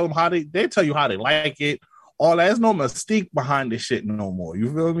you could tell them how they tell you how they like it. All that. There's no mystique behind this shit no more.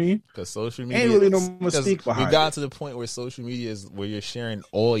 You feel me? Because social media ain't really no mystique behind it. We got to the point where social media is where you're sharing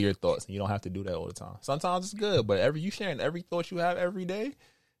all your thoughts and you don't have to do that all the time. Sometimes it's good, but you sharing every thought you have every day,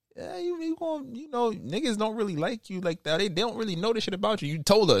 yeah, you going, you know, niggas don't really like you like that. They don't really know this shit about you. You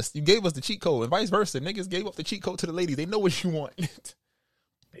told us, you gave us the cheat code, and vice versa. Niggas gave up the cheat code to the ladies. They know what you want.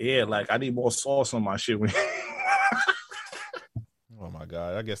 Yeah, like I need more sauce on my shit. Oh my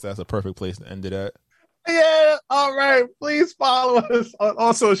God, I guess that's a perfect place to end it at. Yeah, all right. Please follow us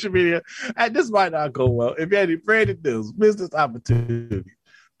on social media. And this might not go well. If you have any branded deals, business opportunities,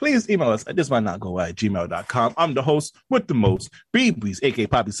 please email us at thismightnotgowell@gmail.com. I'm the host with the most, BB's, aka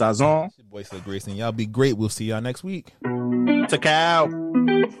Poppy Sazon. It's your boy Slick Grayson. Y'all be great. We'll see y'all next week. Take out.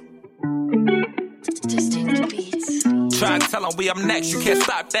 Distinct beats. Try to tell them we up next, you can't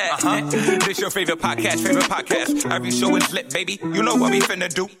stop that. This your favorite podcast. Every show is lit, baby. You know what we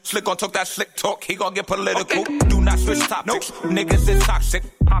finna do. Slick gon' talk that slick talk, he gon' get political. Okay. Do not switch topics, niggas is toxic.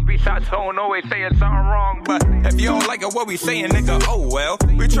 Poppy shots don't always saying something wrong, but if you don't like it, what we saying, nigga, oh well.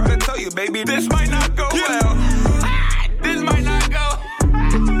 We try to tell you, baby, this might not go well. This might not go.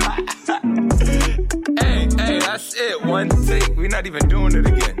 Hey, that's it. One take. We're not even doing it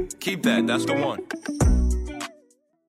again. Keep that. That's the one.